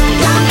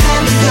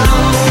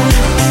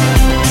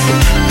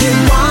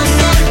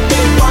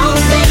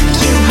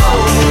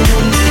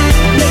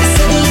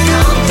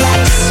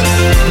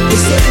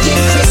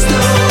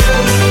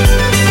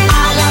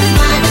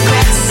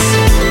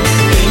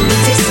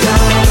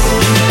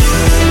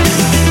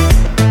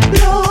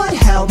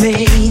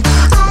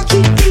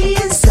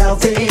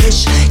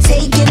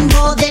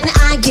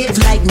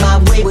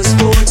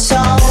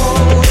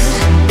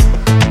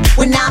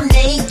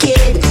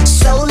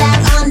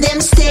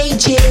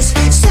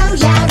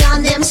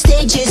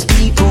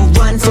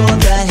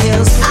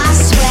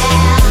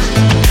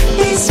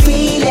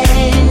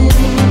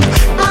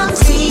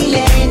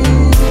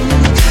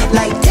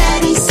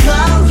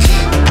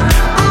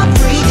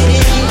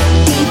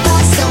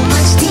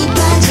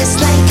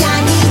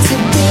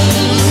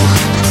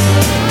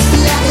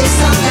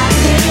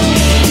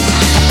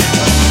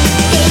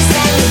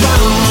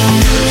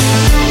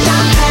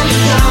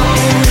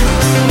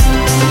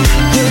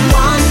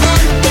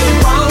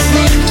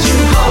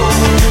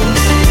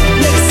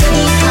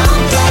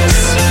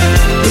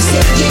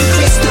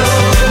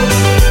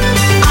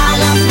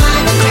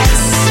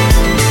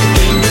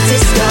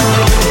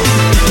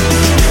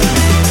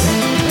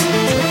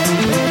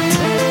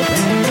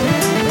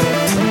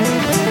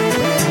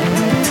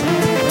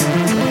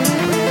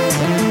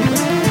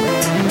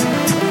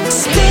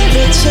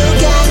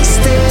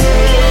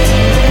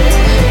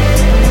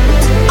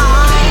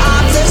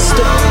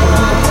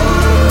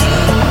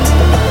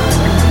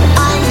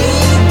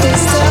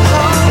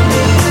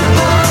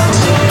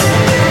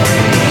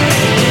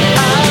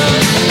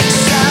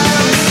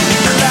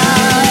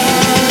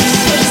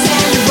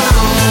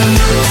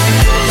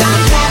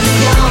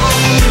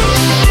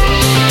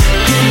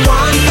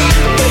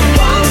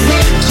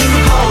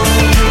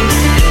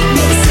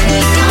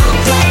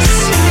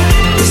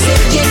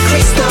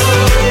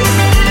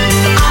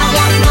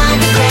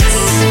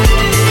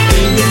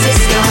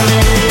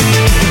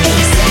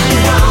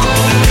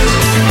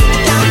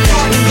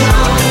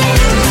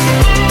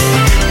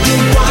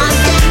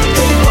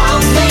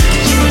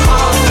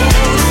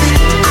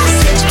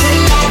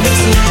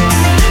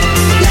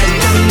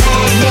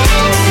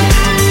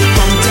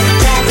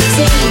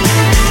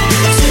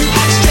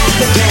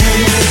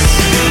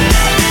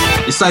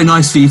 so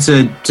nice for you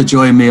to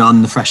join me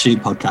on the Fresh Soup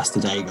podcast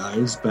today,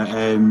 guys. But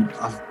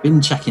I've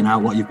been checking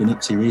out what you've been up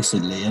to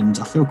recently, and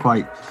I feel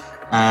quite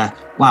I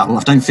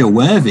don't feel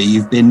worthy.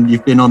 You've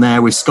been on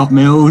there with Scott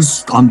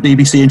Mills on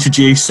BBC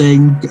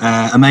Introducing,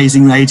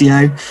 amazing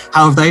radio.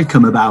 How have they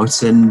come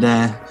about? And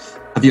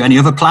have you any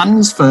other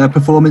plans for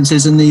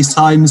performances in these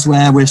times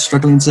where we're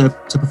struggling to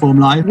perform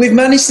live? We've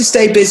managed to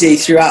stay busy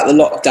throughout the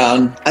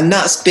lockdown, and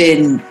that's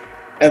been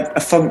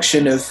a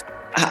function of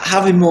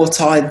having more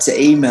time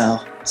to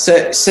email.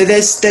 So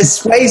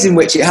there's ways in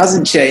which it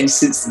hasn't changed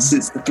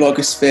since the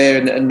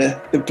blogosphere and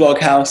the blog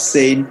house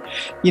scene,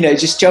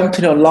 just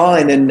jumping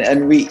online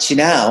and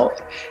reaching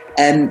out.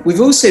 And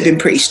we've also been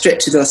pretty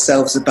strict with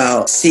ourselves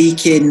about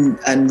seeking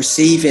and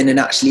receiving and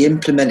actually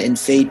implementing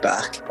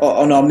feedback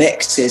on our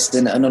mixes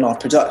and on our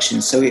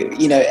production. So,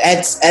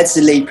 Ed's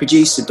the lead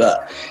producer,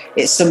 but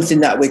it's something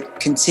that we're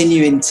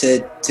continuing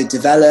to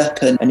develop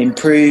and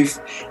improve.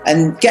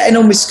 And getting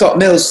on with Scott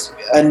Mills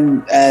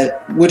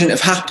wouldn't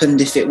have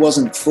happened if it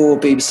wasn't for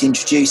BBC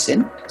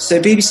Introducing.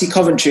 So BBC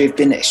Coventry have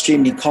been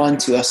extremely kind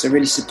to us, they're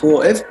really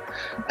supportive.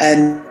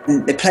 And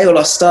they play all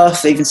our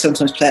stuff, they even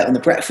sometimes play it on The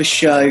Breakfast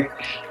Show,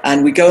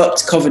 and we go up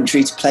to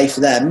Coventry to play for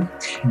them.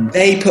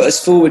 They put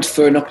us forward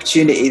for an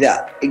opportunity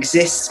that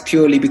exists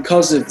purely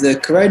because of the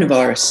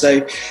coronavirus.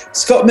 So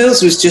Scott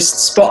Mills was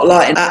just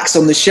spotlighting acts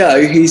on the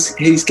show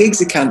whose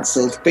gigs are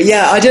cancelled. But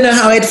yeah, I don't know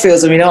how Ed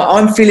feels. I mean,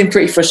 I'm feeling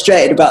pretty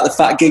frustrated about the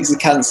fact gigs are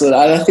cancelled,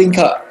 and I think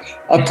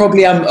I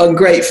probably am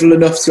ungrateful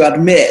enough to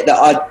admit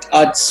that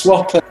I'd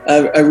swap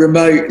a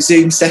remote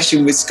Zoom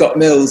session with Scott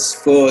Mills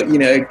for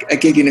a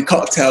gig in a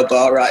cocktail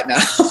bar right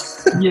now.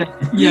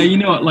 yeah. You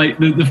know what? Like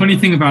the funny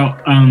thing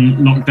about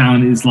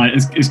lockdown is, like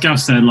as Gav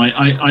said, like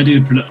I do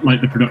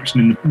the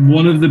production, and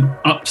one of the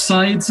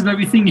upsides of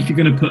everything, if you're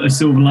going to put a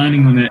silver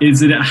lining on it, is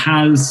that it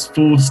has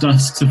forced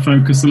us to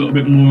focus a little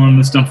bit more on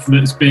the stuff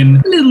that's been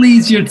a little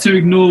easier to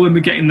ignore when we're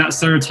getting that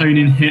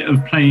serotonin hit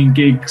of playing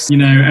gigs,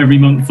 every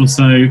month or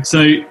so.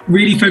 So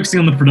really focusing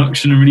on the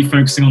production and really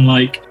focusing on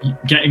like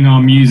getting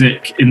our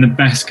music in the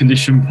best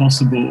condition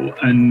possible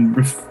and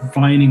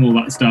refining all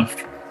that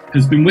stuff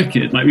has been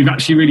wicked. Like we've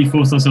actually really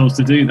forced ourselves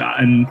to do that,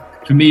 and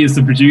for me as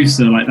the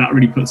producer, like that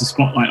really puts a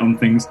spotlight on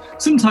things,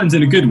 sometimes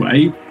in a good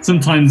way,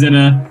 sometimes in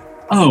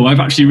I've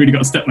actually really got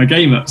to step my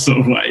game up sort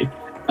of way.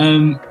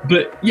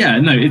 But yeah,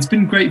 no, it's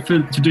been great for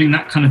doing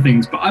that kind of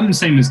things. But I'm the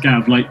same as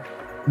Gav. Like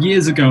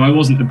years ago, I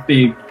wasn't a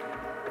big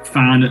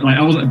fan, like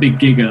I wasn't a big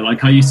gigger.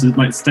 Like I used to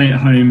like stay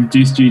at home,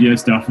 do studio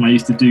stuff, and I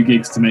used to do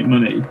gigs to make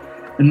money.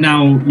 And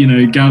now,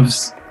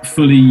 Gav's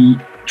fully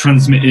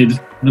transmitted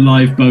the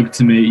live bug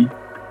to me,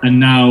 and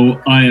now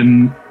I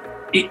am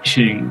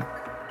itching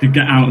to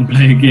get out and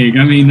play a gig.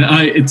 I mean,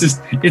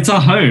 it's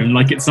our home,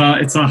 like it's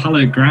our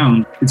hallowed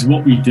ground. It's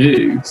what we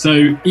do.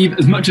 So even,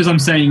 as much as I'm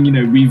saying,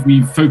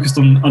 we've focused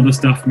on other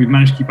stuff, and we've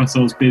managed to keep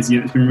ourselves busy,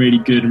 and it's been really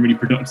good and really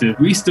productive,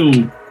 we still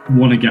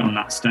want to get on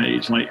that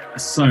stage, like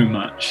so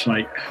much.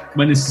 Like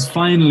when this is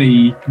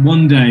finally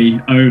one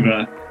day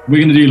over, we're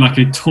going to do like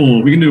a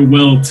tour. We're going to do a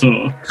world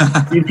tour.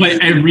 We play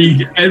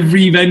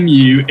every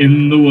venue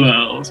in the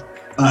world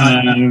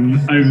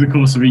over the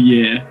course of a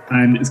year,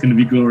 and it's going to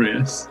be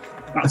glorious.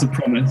 That's a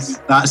promise.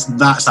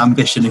 That's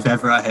ambition if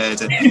ever I heard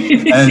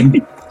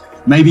it.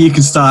 Maybe you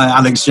can start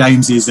Alex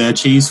James's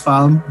cheese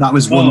farm. That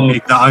was one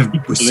gig that I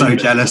was so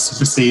jealous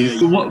to see.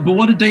 But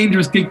what a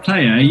dangerous gig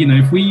player.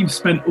 If we've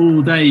spent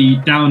all day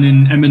down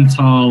in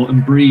Emmental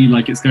and Brie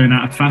like it's going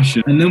out of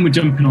fashion, and then we're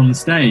jumping on the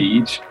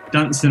stage,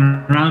 dancing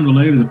around all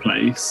over the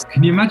place,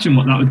 can you imagine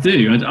what that would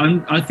do?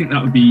 I think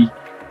that would be...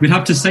 We'd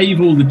have to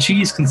save all the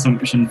cheese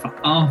consumption for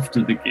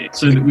after the gig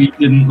so that we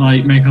didn't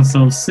make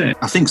ourselves sick.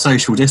 I think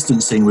social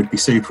distancing would be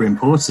super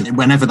important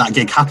whenever that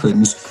gig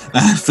happens,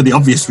 for the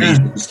obvious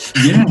reasons.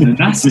 Yeah,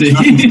 nasty.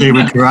 Nothing to do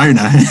with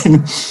Corona.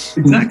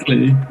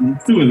 Exactly.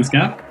 Still with us,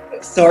 Gav?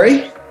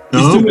 Sorry?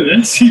 You're still with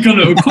us? You got a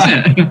little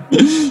quiet.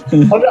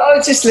 I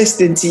was just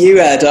listening to you,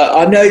 Ed.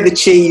 I know the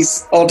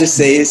cheese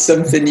odyssey is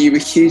something you were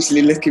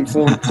hugely looking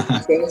forward to. So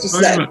I was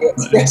just letting you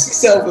express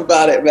yourself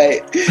about it,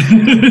 mate.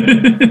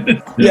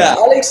 Yeah,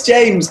 Alex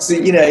James,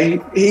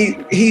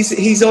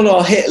 he's on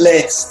our hit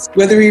list.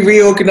 Whether he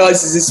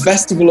reorganises his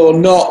festival or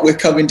not, we're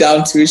coming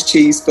down to his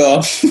cheese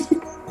farm.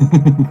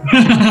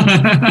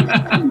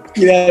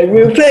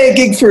 We'll play a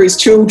gig for his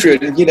children,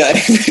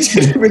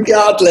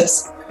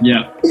 regardless.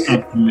 Yeah,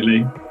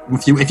 absolutely.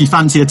 If you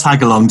fancy a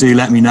tag along, do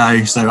let me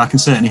know, so I can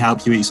certainly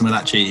help you eat some of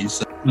that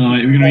cheese. All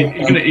right, we're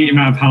going to eat him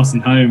out of house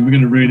and home. We're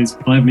going to ruin his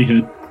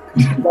livelihood.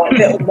 Like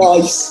little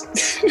mice.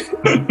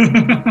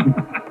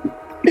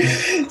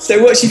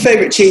 So what's your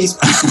favourite cheese?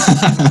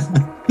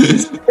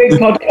 Big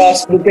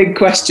podcast with big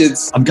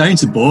questions. I'm going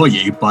to bore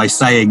you by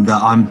saying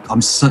that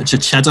I'm such a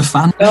cheddar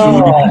fan,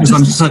 because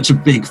I'm such a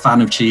big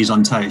fan of cheese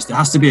on toast. It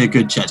has to be a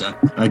good cheddar,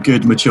 a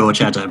good mature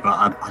cheddar,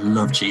 but I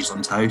love cheese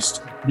on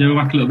toast. You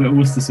whack a little bit of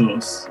Worcester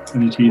sauce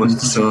on your cheese.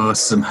 Worcester sauce,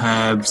 some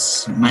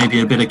herbs,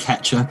 maybe a bit of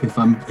ketchup if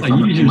I'm up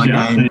in my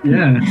game.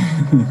 Yeah.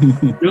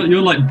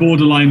 you're like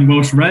borderline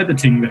Welsh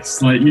rabbiting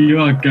this. Like you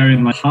are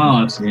going like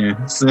hard.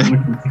 Yeah. So,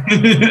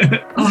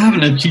 I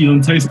haven't had cheese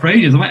on toast for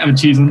ages. I might have a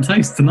cheese on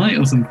toast tonight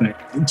or something.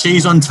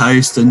 cheese on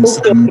toast and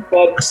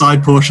a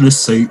side portion of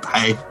soup.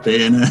 Hey,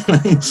 being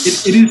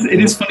it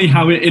is funny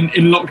how in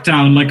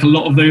lockdown, like a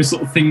lot of those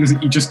sort of things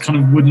that you just kind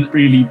of wouldn't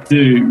really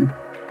do.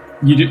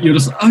 You're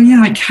just, oh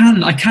yeah, I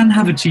can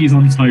have a cheese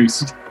on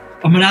toast.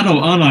 I'm an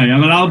adult, aren't I?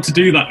 I'm allowed to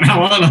do that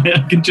now, aren't I?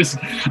 I can just,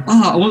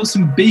 I want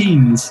some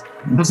beans.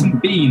 Have some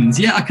beans.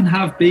 Yeah, I can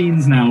have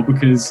beans now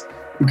because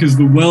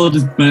the world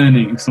is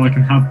burning, so I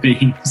can have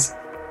beans.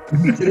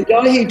 The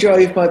guy who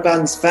drove my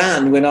band's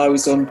van when I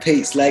was on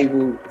Pete's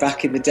label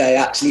back in the day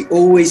actually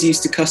always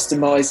used to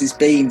customise his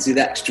beans with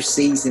extra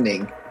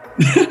seasoning.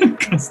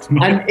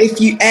 And if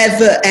you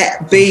ever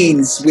ate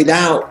beans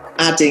without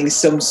adding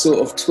some sort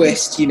of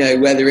twist, you know,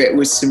 whether it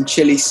was some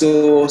chili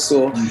sauce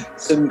or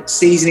some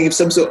seasoning of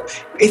some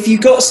sort, if you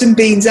got some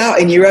beans out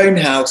in your own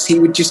house, he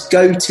would just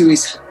go to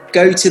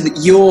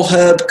your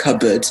herb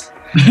cupboard,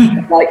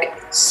 like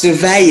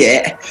survey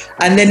it,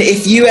 and then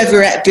if you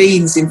ever ate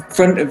beans in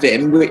front of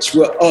him which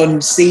were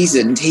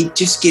unseasoned, he'd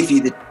just give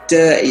you the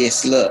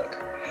dirtiest look.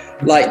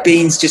 Like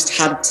beans just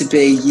had to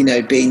be, you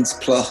know, beans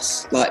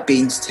plus, like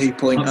beans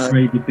 2.0.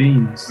 Upgraded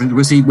beans.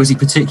 Was he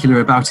particular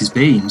about his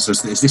beans?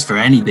 Is this for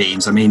any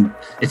beans? I mean,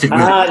 if it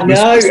was...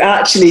 no,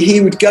 actually,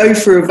 he would go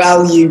for a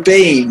value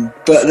bean,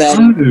 but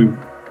then...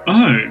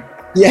 Oh.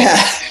 Yeah,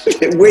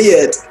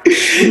 weird.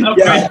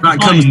 Yeah. That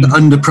comes to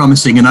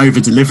under-promising and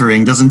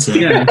over-delivering, doesn't it?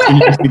 Yeah. When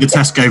you see the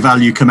Tesco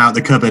value come out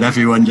the cupboard,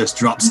 everyone just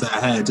drops their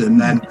head, and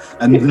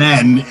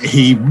then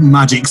he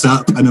magics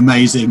up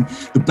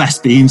the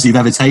best beans you've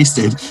ever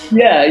tasted.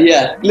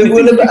 Yeah.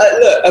 Look,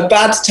 a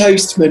bad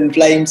toastman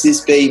blames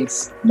his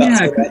beans.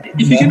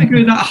 If you're going to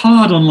go that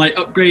hard on like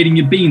upgrading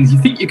your beans, you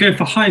think you go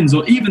for Heinz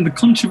or even the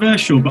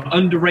controversial but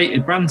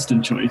underrated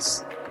Branston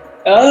choice.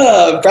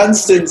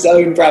 Branston's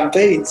own brand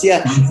beans,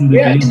 yeah.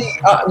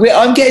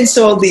 I'm getting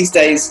so old these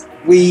days,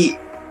 we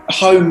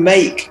home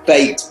make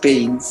baked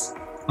beans.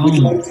 Oh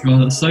my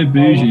god, that's so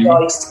bougie.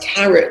 Diced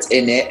carrot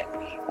in it,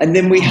 and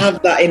then we have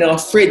that in our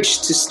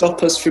fridge to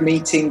stop us from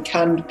eating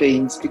canned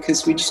beans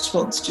because we just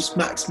want to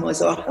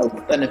maximise our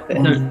health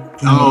benefit.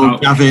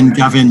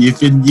 Gavin, you've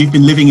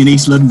been living in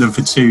East London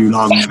for too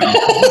long.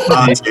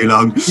 Far too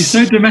long. You're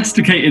so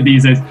domesticated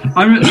these days.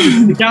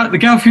 The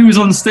Gav who was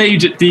on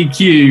stage at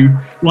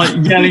DQ, like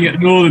yelling at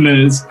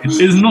Northerners,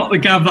 is not the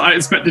Gav that I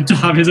expected to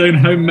have his own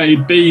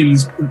homemade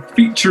beans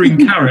featuring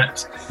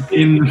carrot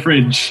in the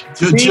fridge.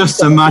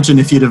 Just imagine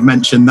if you'd have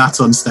mentioned that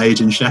on stage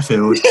in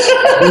Sheffield.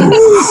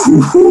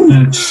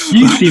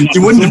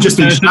 You wouldn't have just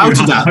been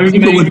shouted at.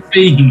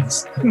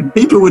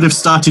 People would have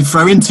started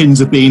throwing tins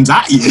of beans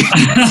at you.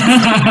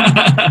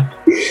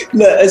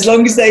 Look, as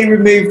long as they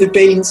remove the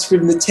beans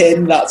from the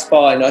tin, that's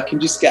fine. I can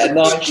just get a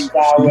nice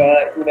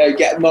shower,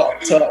 get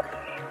mopped up.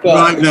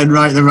 Right then.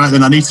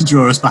 I need to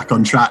draw us back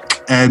on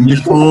track.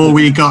 Before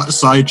we got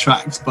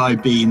sidetracked by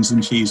beans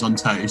and cheese on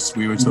toast,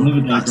 we were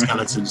talking about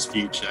Skeleton's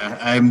future.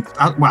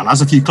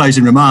 As a few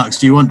closing remarks,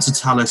 do you want to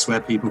tell us where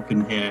people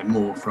can hear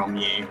more from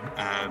you?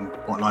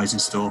 What lies in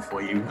store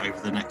for you over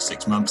the next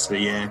 6 months to a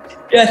year?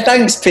 Yeah,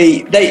 thanks,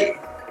 Pete.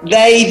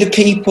 The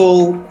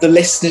people, the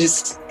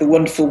listeners, the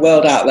wonderful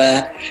world out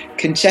there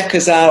can check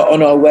us out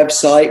on our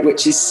website,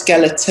 which is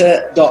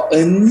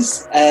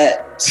skeletor.uns.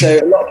 So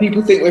a lot of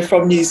people think we're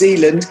from New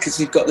Zealand because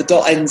we've got the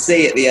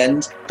 .nz at the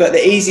end. But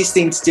the easiest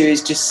thing to do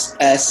is just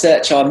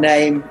search our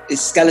name.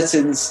 It's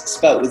Skeletons,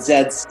 spelt with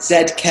Z's,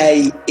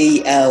 ZKELETONZ.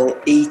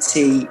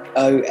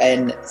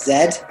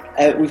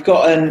 We've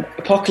got an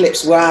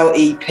Apocalypse Wow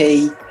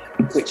EP,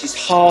 which is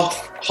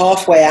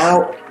halfway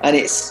out, and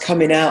it's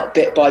coming out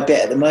bit by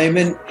bit at the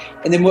moment.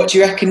 And then what do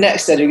you reckon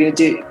next then? Are we going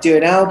to do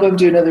an album,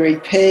 do another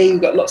EP?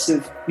 We've got lots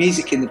of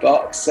music in the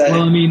box. So.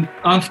 Well, I mean,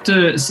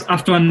 after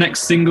our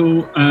next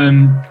single,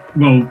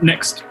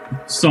 next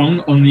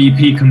song on the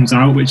EP comes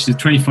out, which is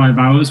 25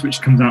 Hours,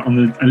 which comes out on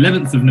the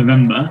 11th of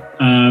November,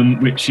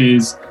 which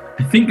is,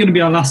 I think, going to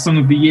be our last song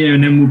of the year.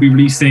 And then we'll be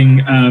releasing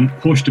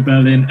Porsche to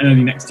Berlin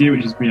early next year,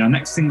 which is going to be our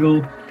next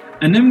single.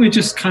 And then we're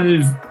just kind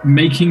of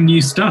making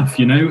new stuff,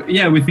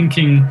 Yeah, we're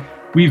thinking,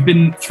 we've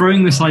been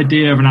throwing this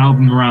idea of an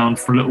album around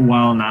for a little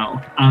while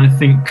now. And I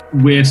think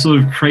we're sort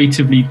of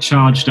creatively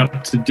charged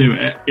up to do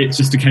it. It's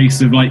just a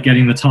case of like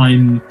getting the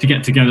time to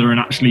get together and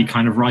actually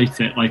kind of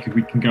write it, like if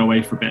we can go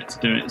away for a bit to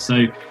do it.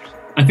 So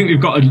I think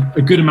we've got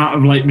a good amount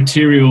of like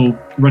material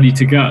ready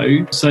to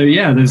go. So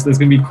yeah, there's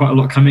going to be quite a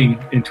lot coming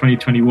in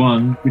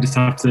 2021. We just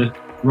have to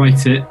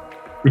write it,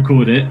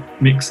 record it,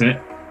 mix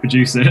it,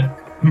 produce it,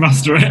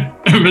 master it,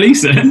 and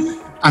release it.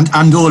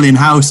 And all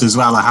in-house as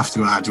well, I have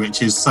to add,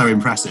 which is so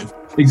impressive.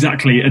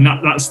 Exactly, and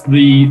that's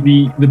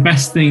the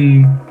best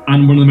thing,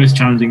 and one of the most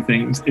challenging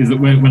things is that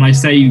when I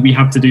say we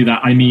have to do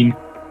that, I mean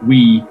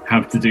we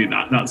have to do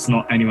that. That's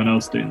not anyone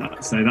else doing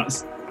that. So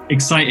that's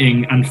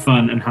exciting and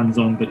fun and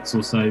hands-on, but it's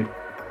a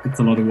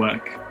lot of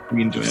work.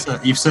 We enjoy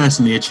it. You've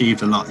certainly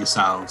achieved a lot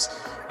yourselves.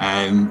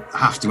 I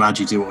have to add,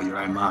 you do all your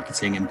own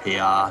marketing and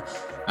PR,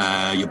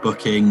 your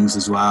bookings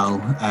as well.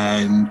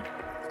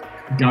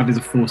 Gav is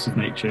a force of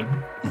nature.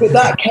 But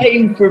that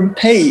came from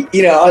Pete.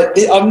 You know,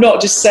 I'm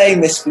not just saying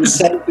this for the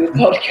sake of the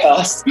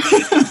podcast.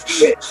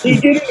 He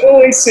didn't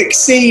always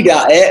succeed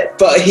at it,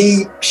 but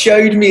he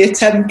showed me a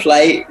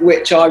template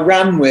which I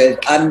ran with.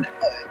 And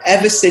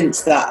ever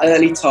since that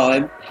early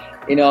time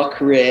in our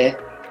career,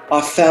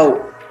 I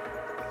felt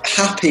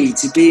happy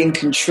to be in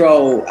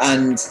control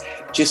and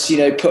just, you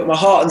know, put my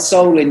heart and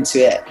soul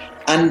into it.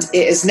 And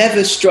it has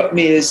never struck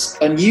me as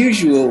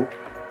unusual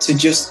to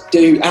just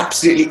do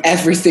absolutely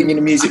everything in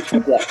a music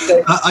project.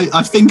 So,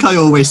 I think I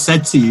always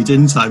said to you,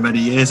 didn't I, many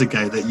years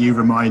ago, that you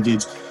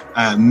reminded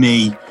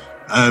me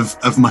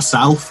of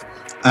myself.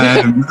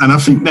 And I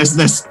think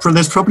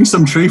there's probably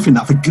some truth in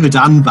that, for good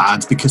and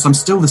bad, because I'm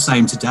still the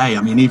same today.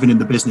 I mean, even in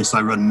the business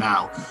I run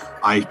now,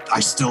 I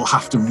still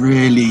have to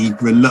really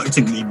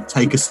reluctantly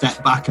take a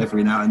step back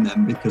every now and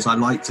then, because I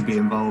like to be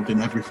involved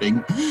in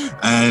everything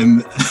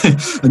and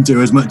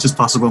do as much as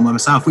possible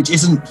myself, which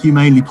isn't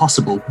humanely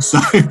possible. So,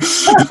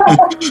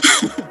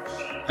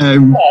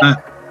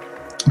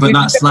 but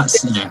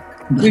that's yeah.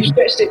 We've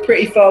stretched it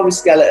pretty far with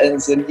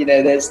Skeletons, and you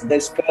know,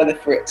 there's further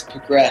for it to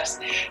progress.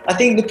 I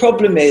think the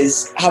problem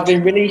is,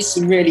 having released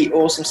some really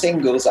awesome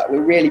singles that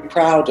we're really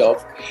proud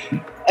of,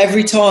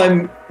 every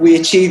time we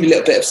achieve a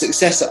little bit of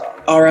success,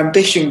 our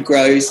ambition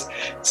grows.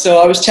 So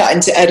I was chatting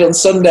to Ed on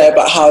Sunday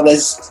about how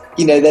there's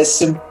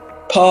some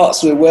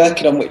parts we're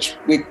working on which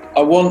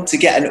I want to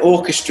get an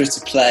orchestra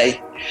to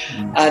play.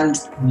 And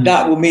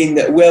that will mean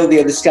that Will, the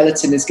other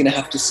skeleton, is going to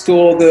have to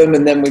score them,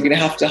 and then we're going to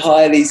have to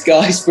hire these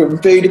guys from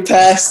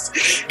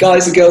Budapest,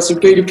 guys and girls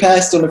from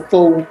Budapest, on a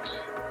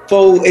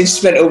full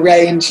instrumental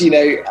range, you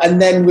know,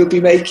 and then we'll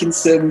be making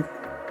some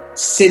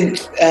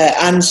synth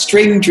and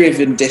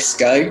string-driven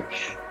disco.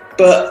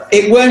 But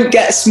it won't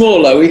get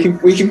smaller. We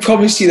can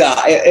promise you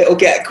that. It'll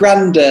get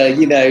grander,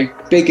 you know,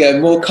 bigger,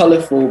 more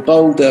colourful,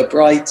 bolder,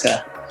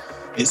 brighter.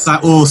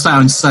 That all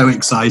sounds so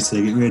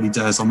exciting. It really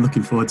does. I'm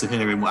looking forward to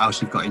hearing what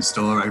else you've got in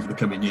store over the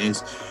coming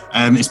years.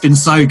 It's been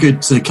so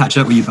good to catch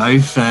up with you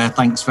both.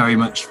 Thanks very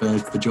much for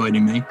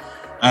joining me.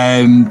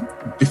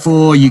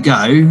 Before you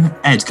go,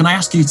 Ed, can I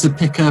ask you to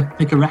pick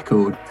a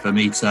record for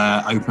me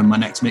to open my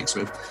next mix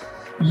with?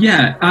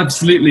 Yeah,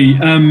 absolutely.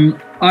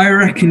 I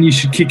reckon you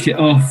should kick it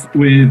off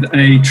with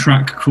a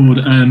track called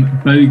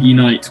Bogey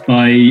Night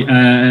by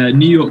a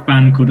New York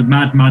band called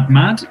Mad Mad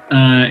Mad.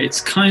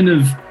 It's kind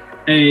of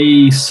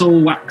a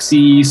soul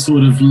waxy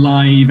sort of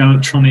live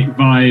electronic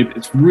vibe.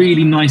 It's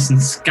really nice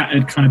and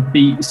scattered kind of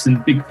beats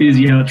and big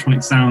fizzy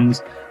electronic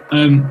sounds.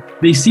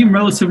 They seem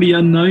relatively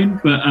unknown,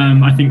 but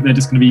I think they're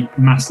just going to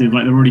be massive.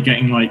 Like, they're already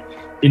getting like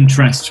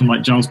interest from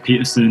like Giles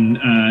Peterson,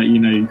 you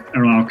know,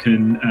 Errol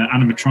Alkan,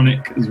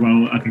 Animatronic as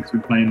well, I think has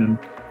been playing them.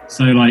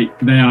 So like,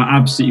 they are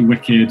absolutely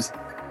wicked.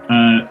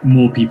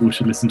 More people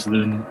should listen to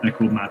them. They're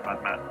called Mad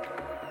Mad Mad.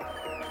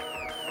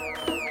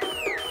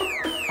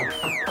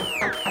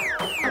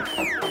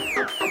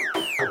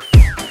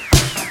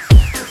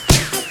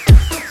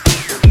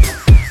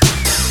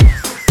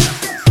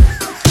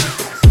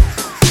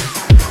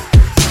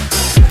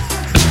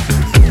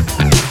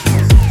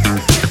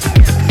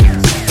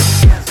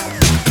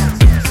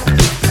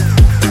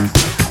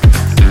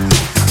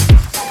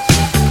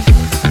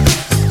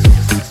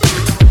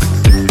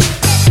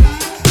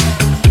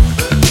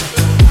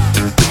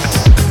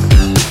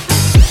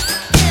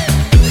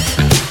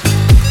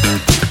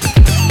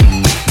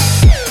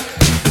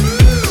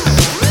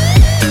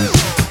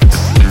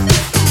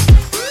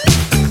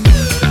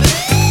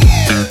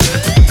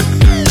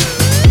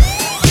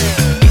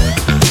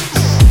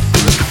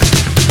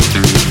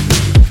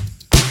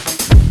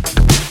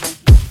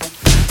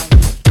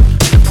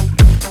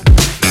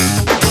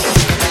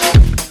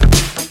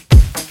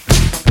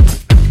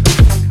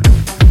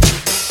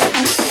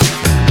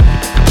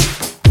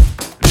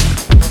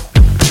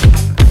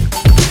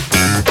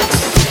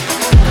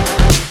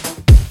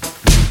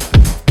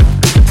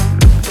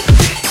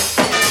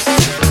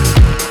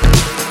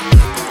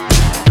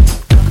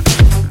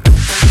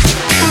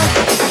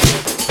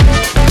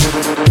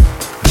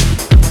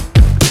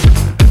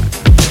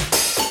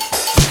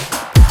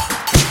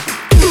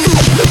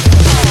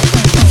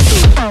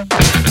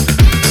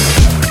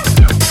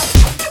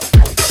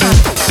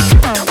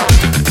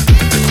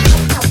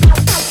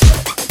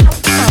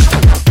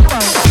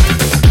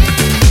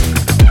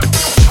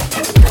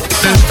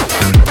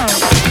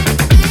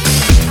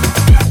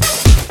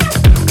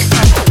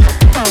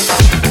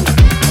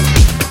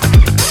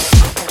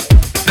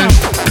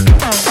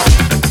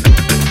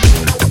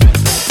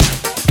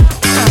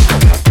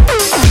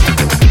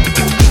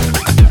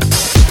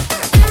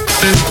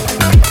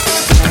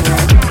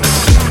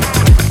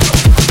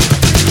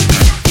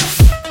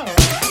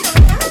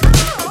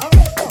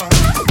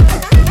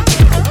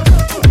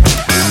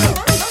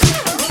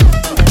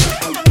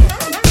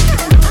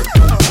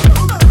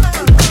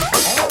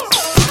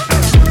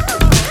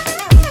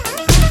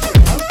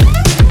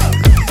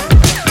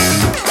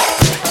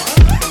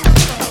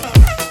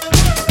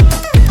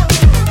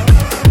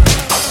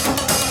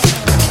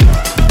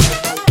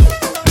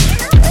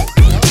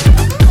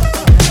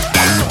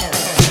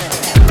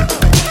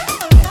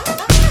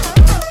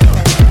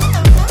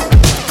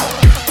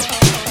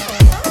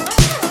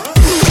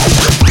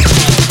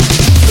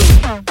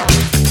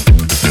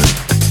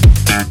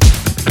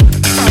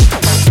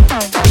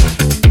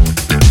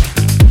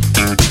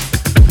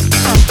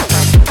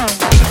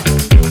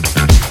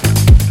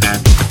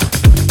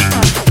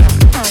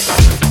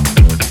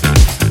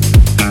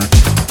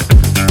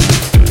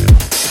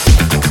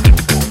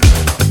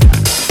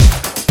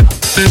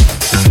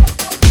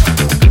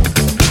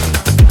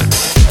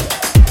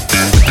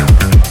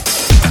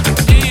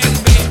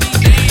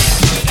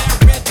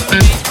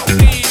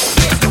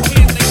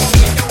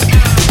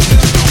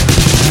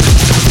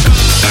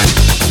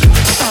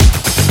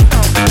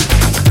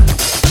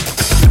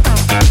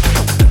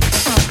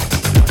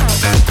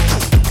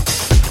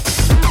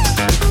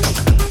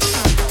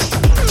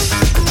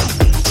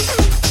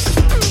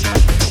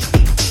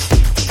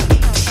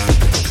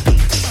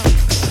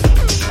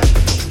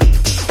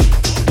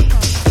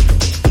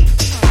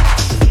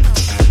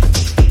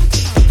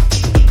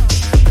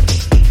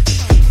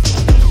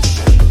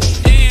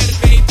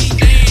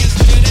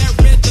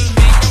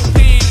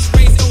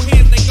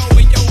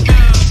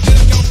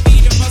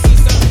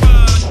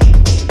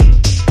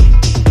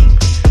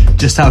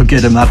 Just how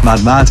good are Mad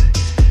Mad Mad?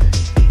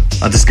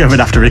 I discovered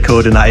after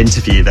recording that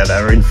interview that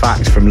they're in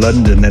fact from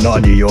London. They're not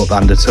a New York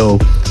band at all.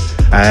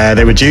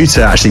 They were due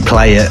to actually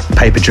play at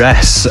Paper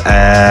Dress.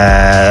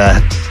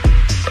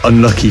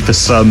 Unlucky for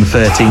some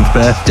 13th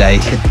birthday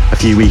a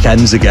few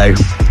weekends ago.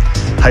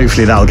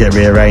 Hopefully that'll get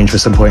rearranged for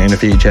some point in the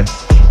future.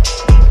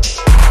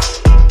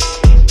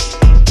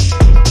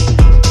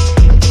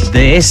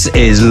 This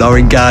is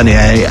Laurent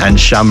Garnier and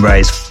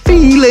Chambray's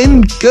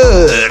Feeling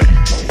Good.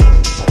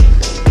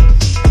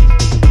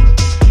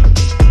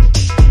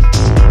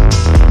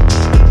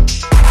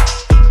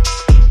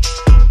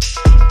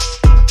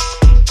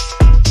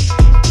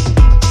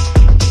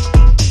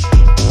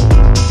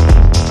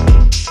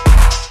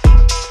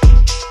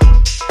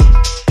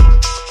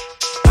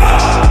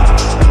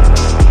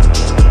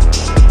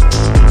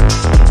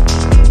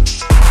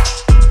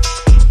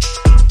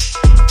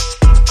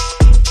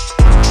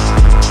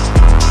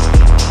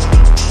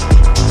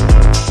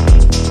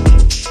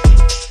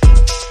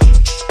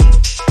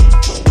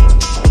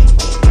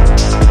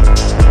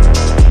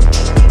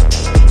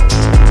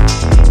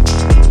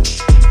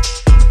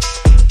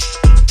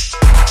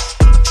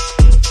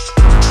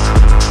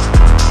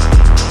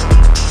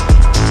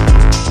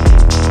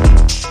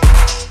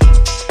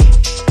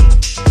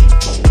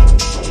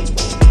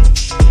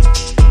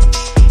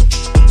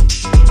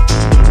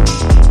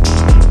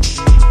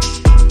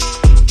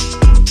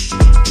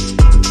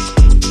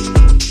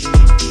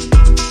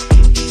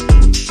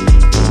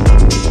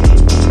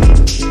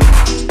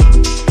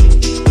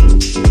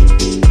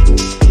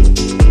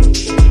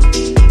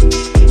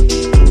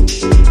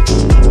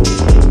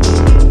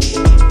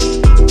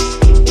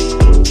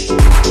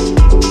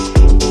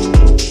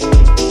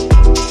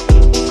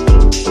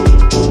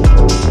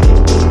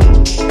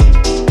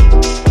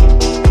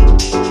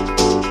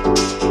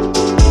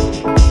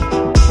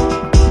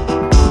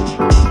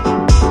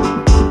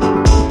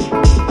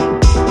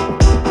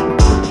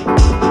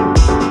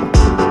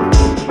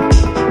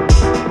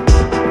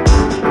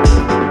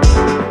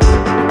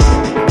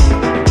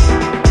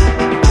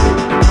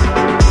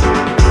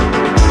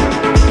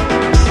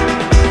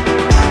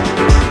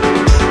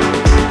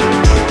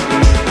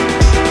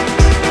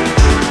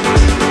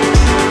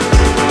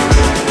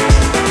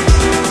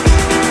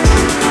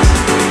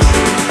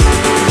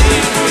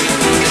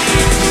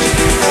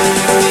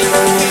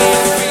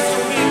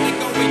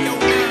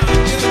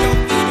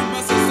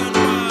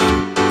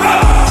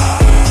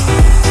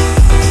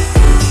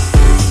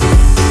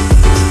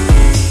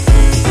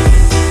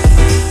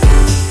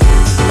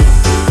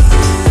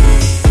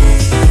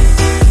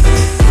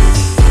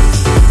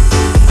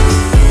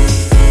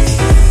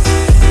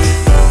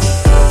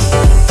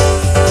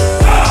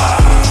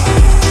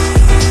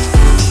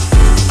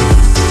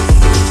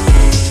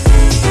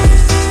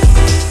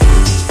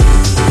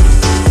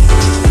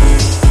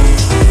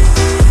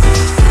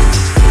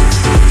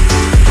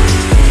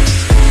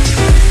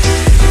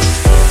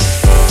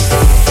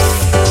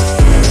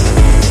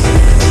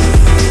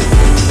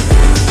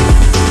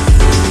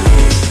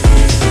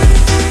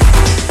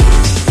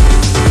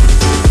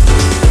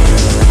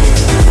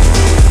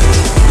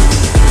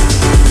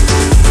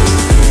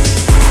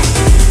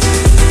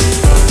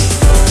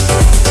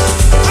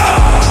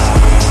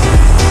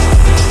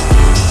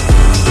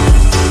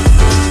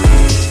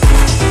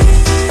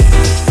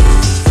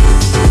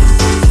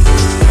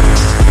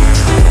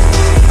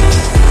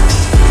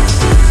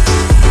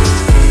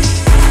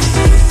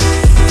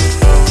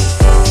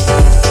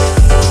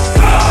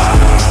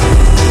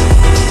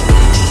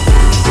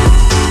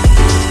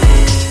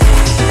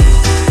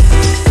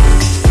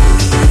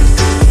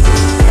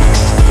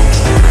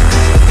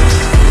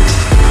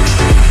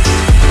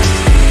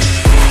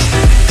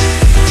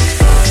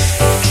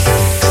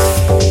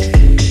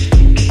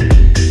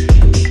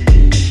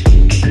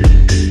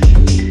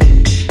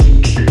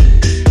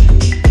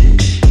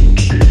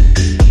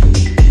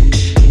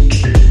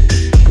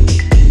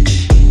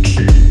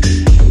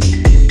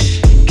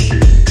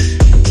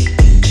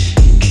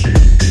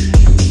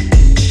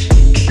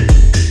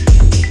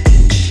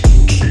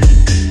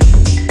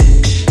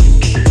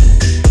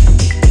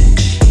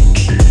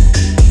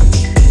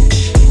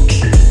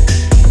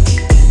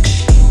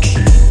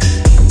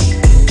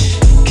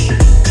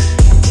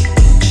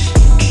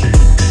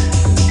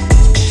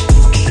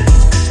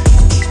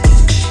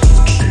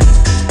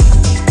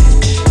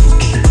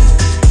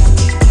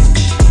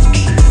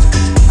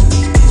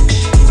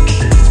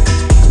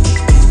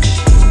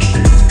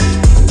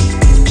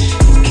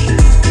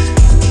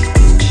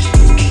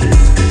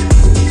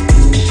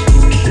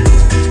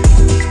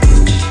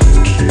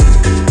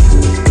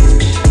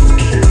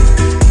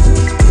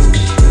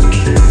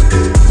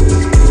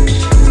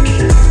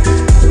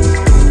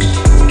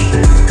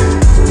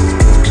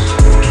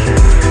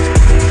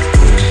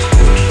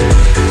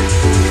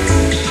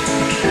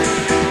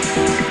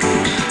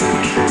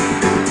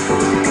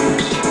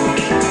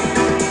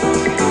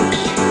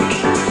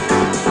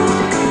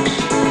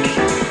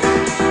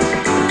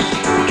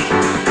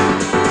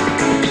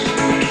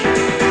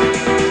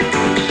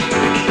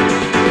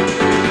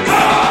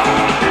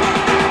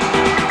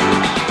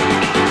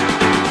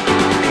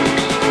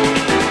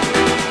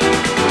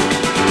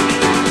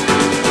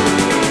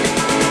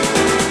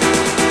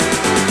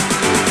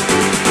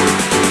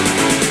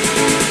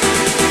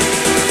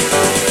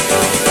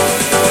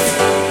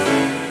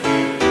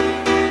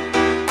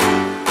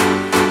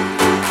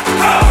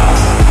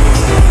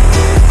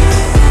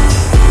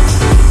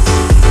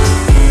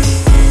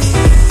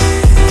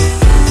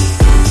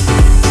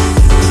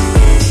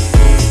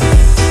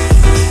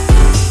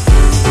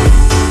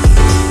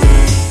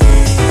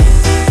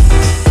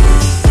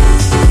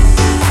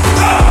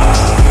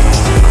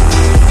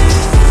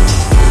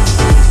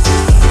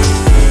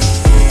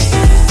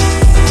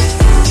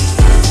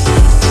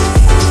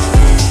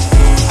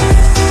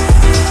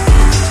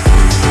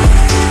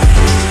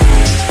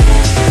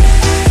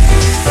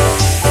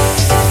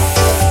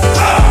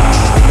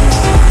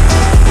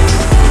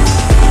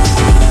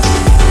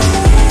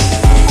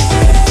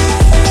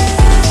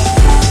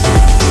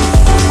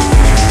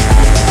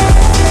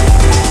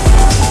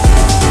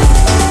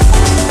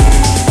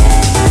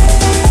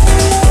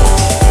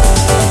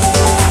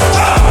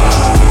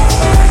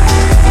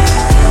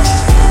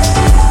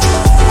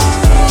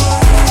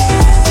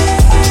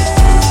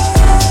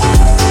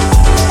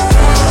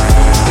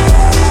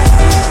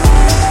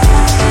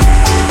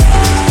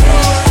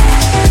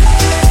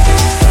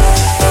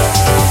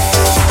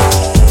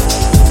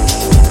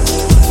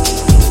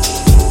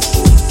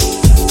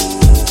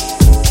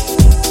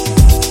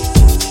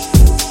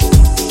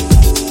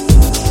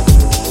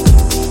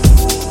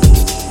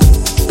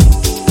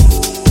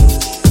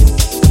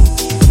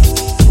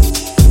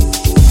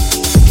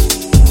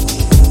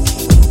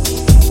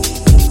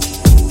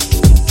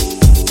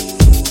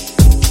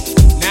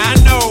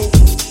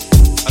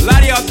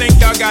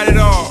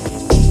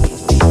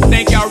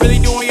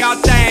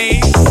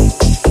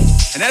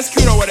 that's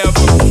cute or whatever.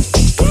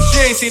 She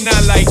ain't seen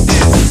nothing like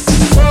this.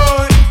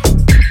 Boy.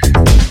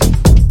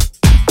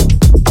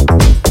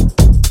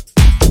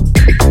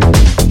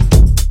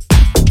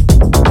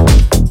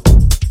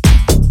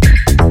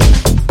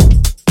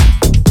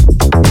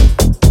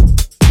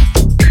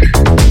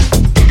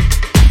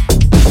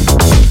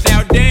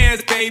 Now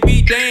dance,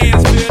 baby,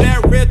 dance. Feel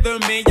that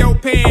rhythm in your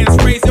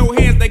pants. Raise your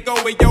hands, they go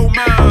with your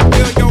mind.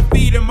 Feel your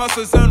feet and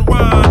muscles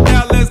unwind.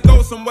 Now let's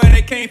go somewhere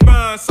they can't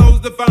find. Souls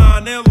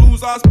divine, and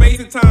lose all space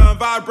and time.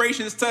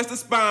 Vibrations touch the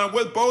spine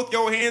with both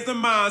your hands and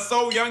mine.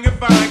 So young and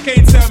fine,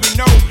 can't tell me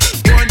no.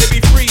 Born to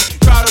be free.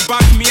 Try to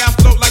box me, I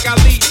float like I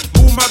lead.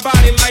 Move my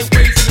body like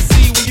waves in the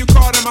sea. When you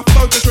call on my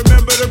flow, just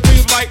remember to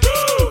breathe like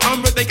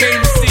I'm what they came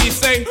to see.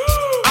 Say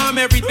I'm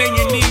everything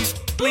you need.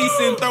 Please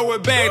and throw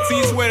it back till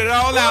you sweat it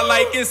all out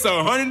like it's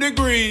 100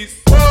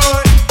 degrees. Boy.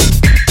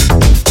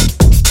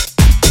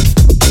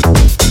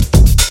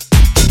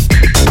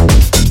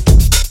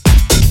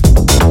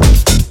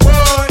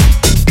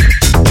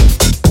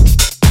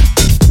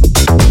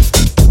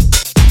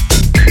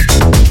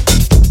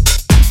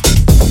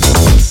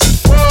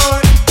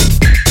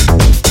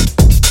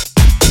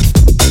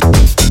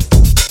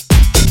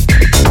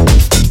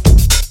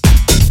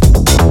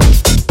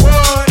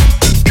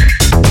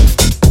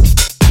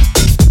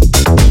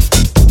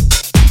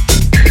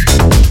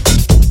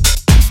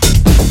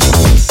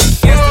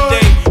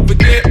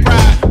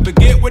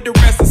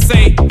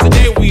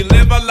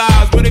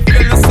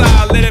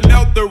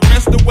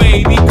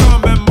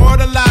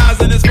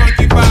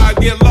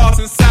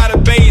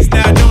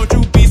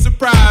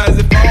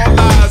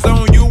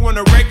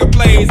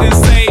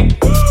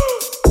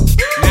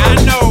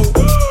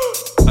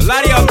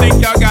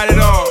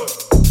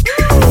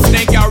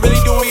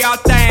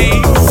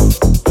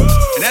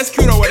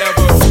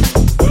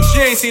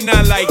 See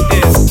nothing like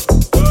this.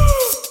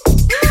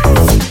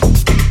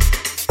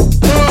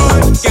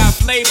 Got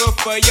flavor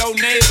for your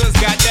neighbors,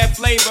 got that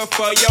flavor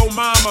for your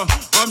mama.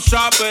 I'm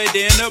sharper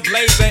than a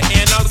blazer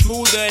and I'm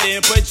smoother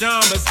than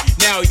pajamas.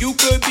 Now you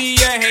could be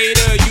a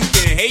hater, you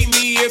can hate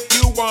me if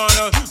you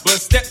wanna,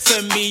 but step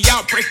to me,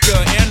 I'll break you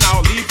and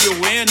I'll leave you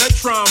in a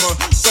trauma.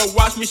 So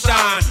watch me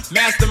shine,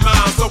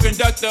 mastermind, so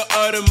conductor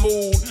of the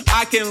mood.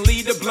 I can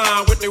lead the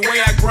blind with the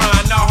way I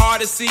grind. Not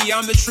hard to see,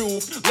 I'm the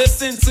truth.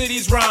 Listen to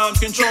these rhymes,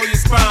 control your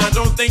spine.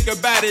 Don't think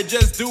about it,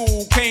 just do.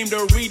 Came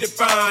to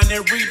redefine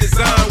and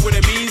redesign what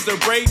it means to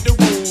break the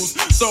rules.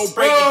 So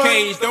break the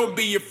cage, don't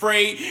be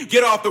afraid.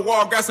 Get off the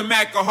wall, grab some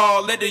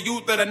alcohol. Let the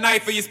youth of the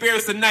night for your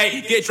spirits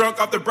tonight. Get drunk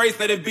off the brace,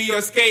 let it be your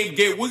escape.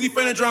 Get woozy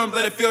from the drums,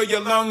 let it fill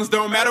your lungs.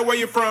 Don't matter where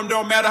you're from,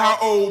 don't matter how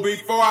old.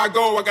 Before I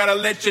go, I gotta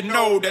let you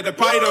know that the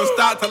party don't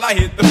stop till I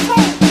hit the floor.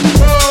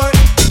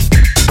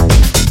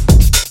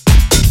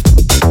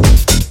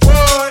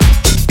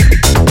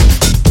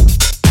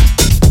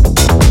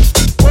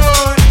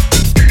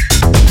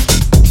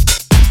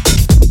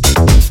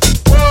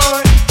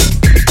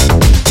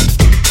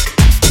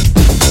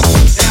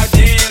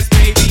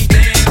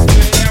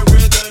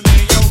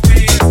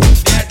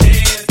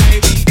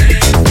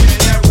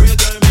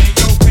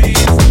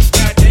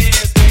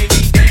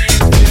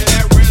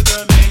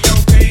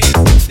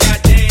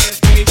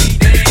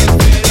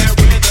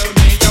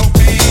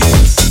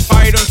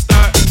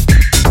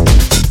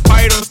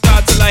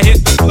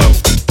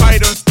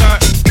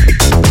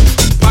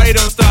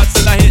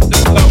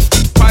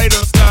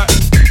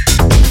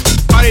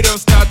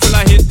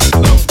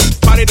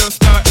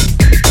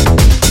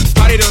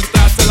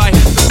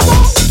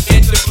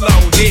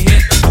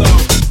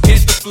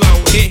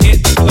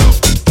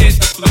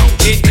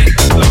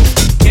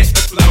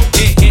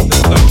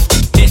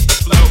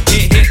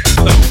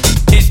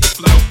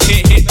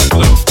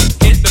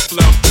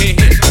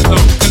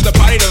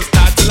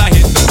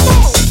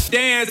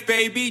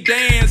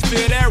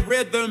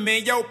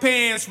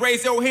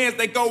 Raise your hands,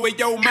 they go with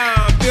your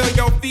mind. Feel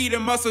your feet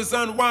and muscles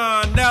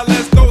unwind. Now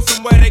let's go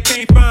somewhere they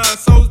can't find.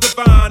 Souls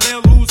divine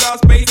and lose all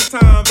space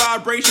and time.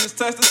 Vibrations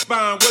touch the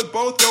spine with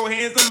both your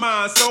hands and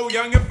mine. So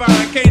young and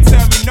fine, can't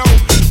tell me no.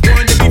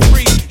 Born to be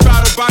free.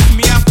 Try to box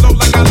me, I float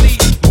like I lead.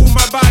 Move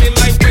my body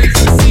like waves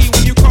in the sea.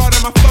 When you call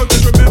on my flow,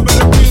 just remember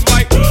to breathe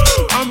like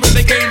I'm what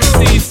they came to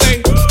see.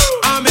 Say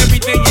I'm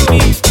everything you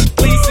need.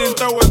 Please and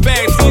throw it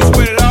back. See,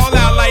 sweat it all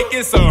out like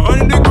it's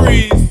 100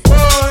 degrees.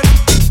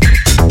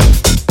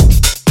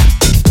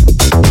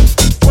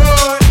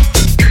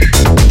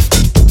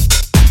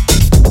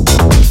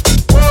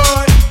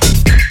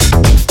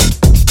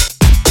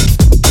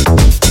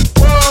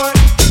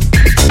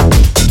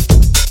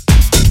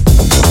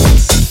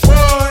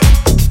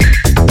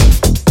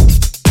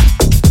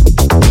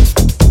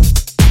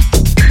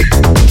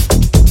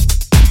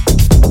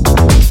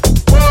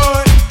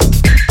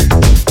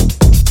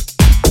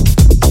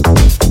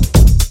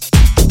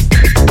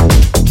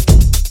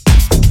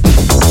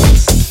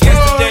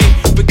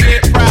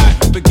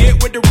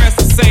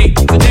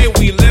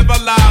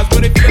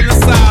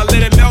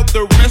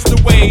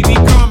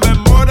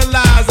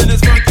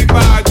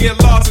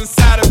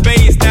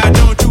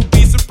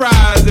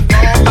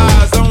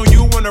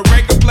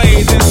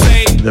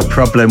 The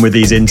problem with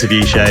these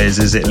interview shows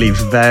is it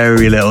leaves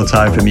very little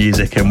time for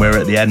music, and we're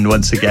at the end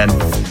once again.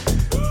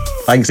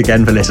 Thanks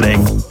again for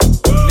listening. Now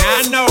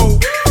I know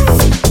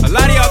a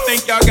lot of y'all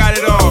think y'all got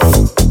it all.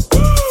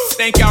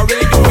 Think y'all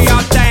really doing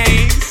y'all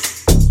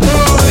things.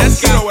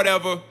 Let's go,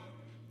 whatever.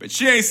 But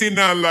she ain't seen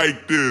nothing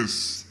like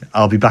this.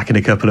 I'll be back in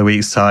a couple of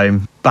weeks'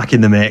 time, back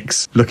in the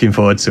mix. Looking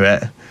forward to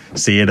it.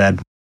 See you then.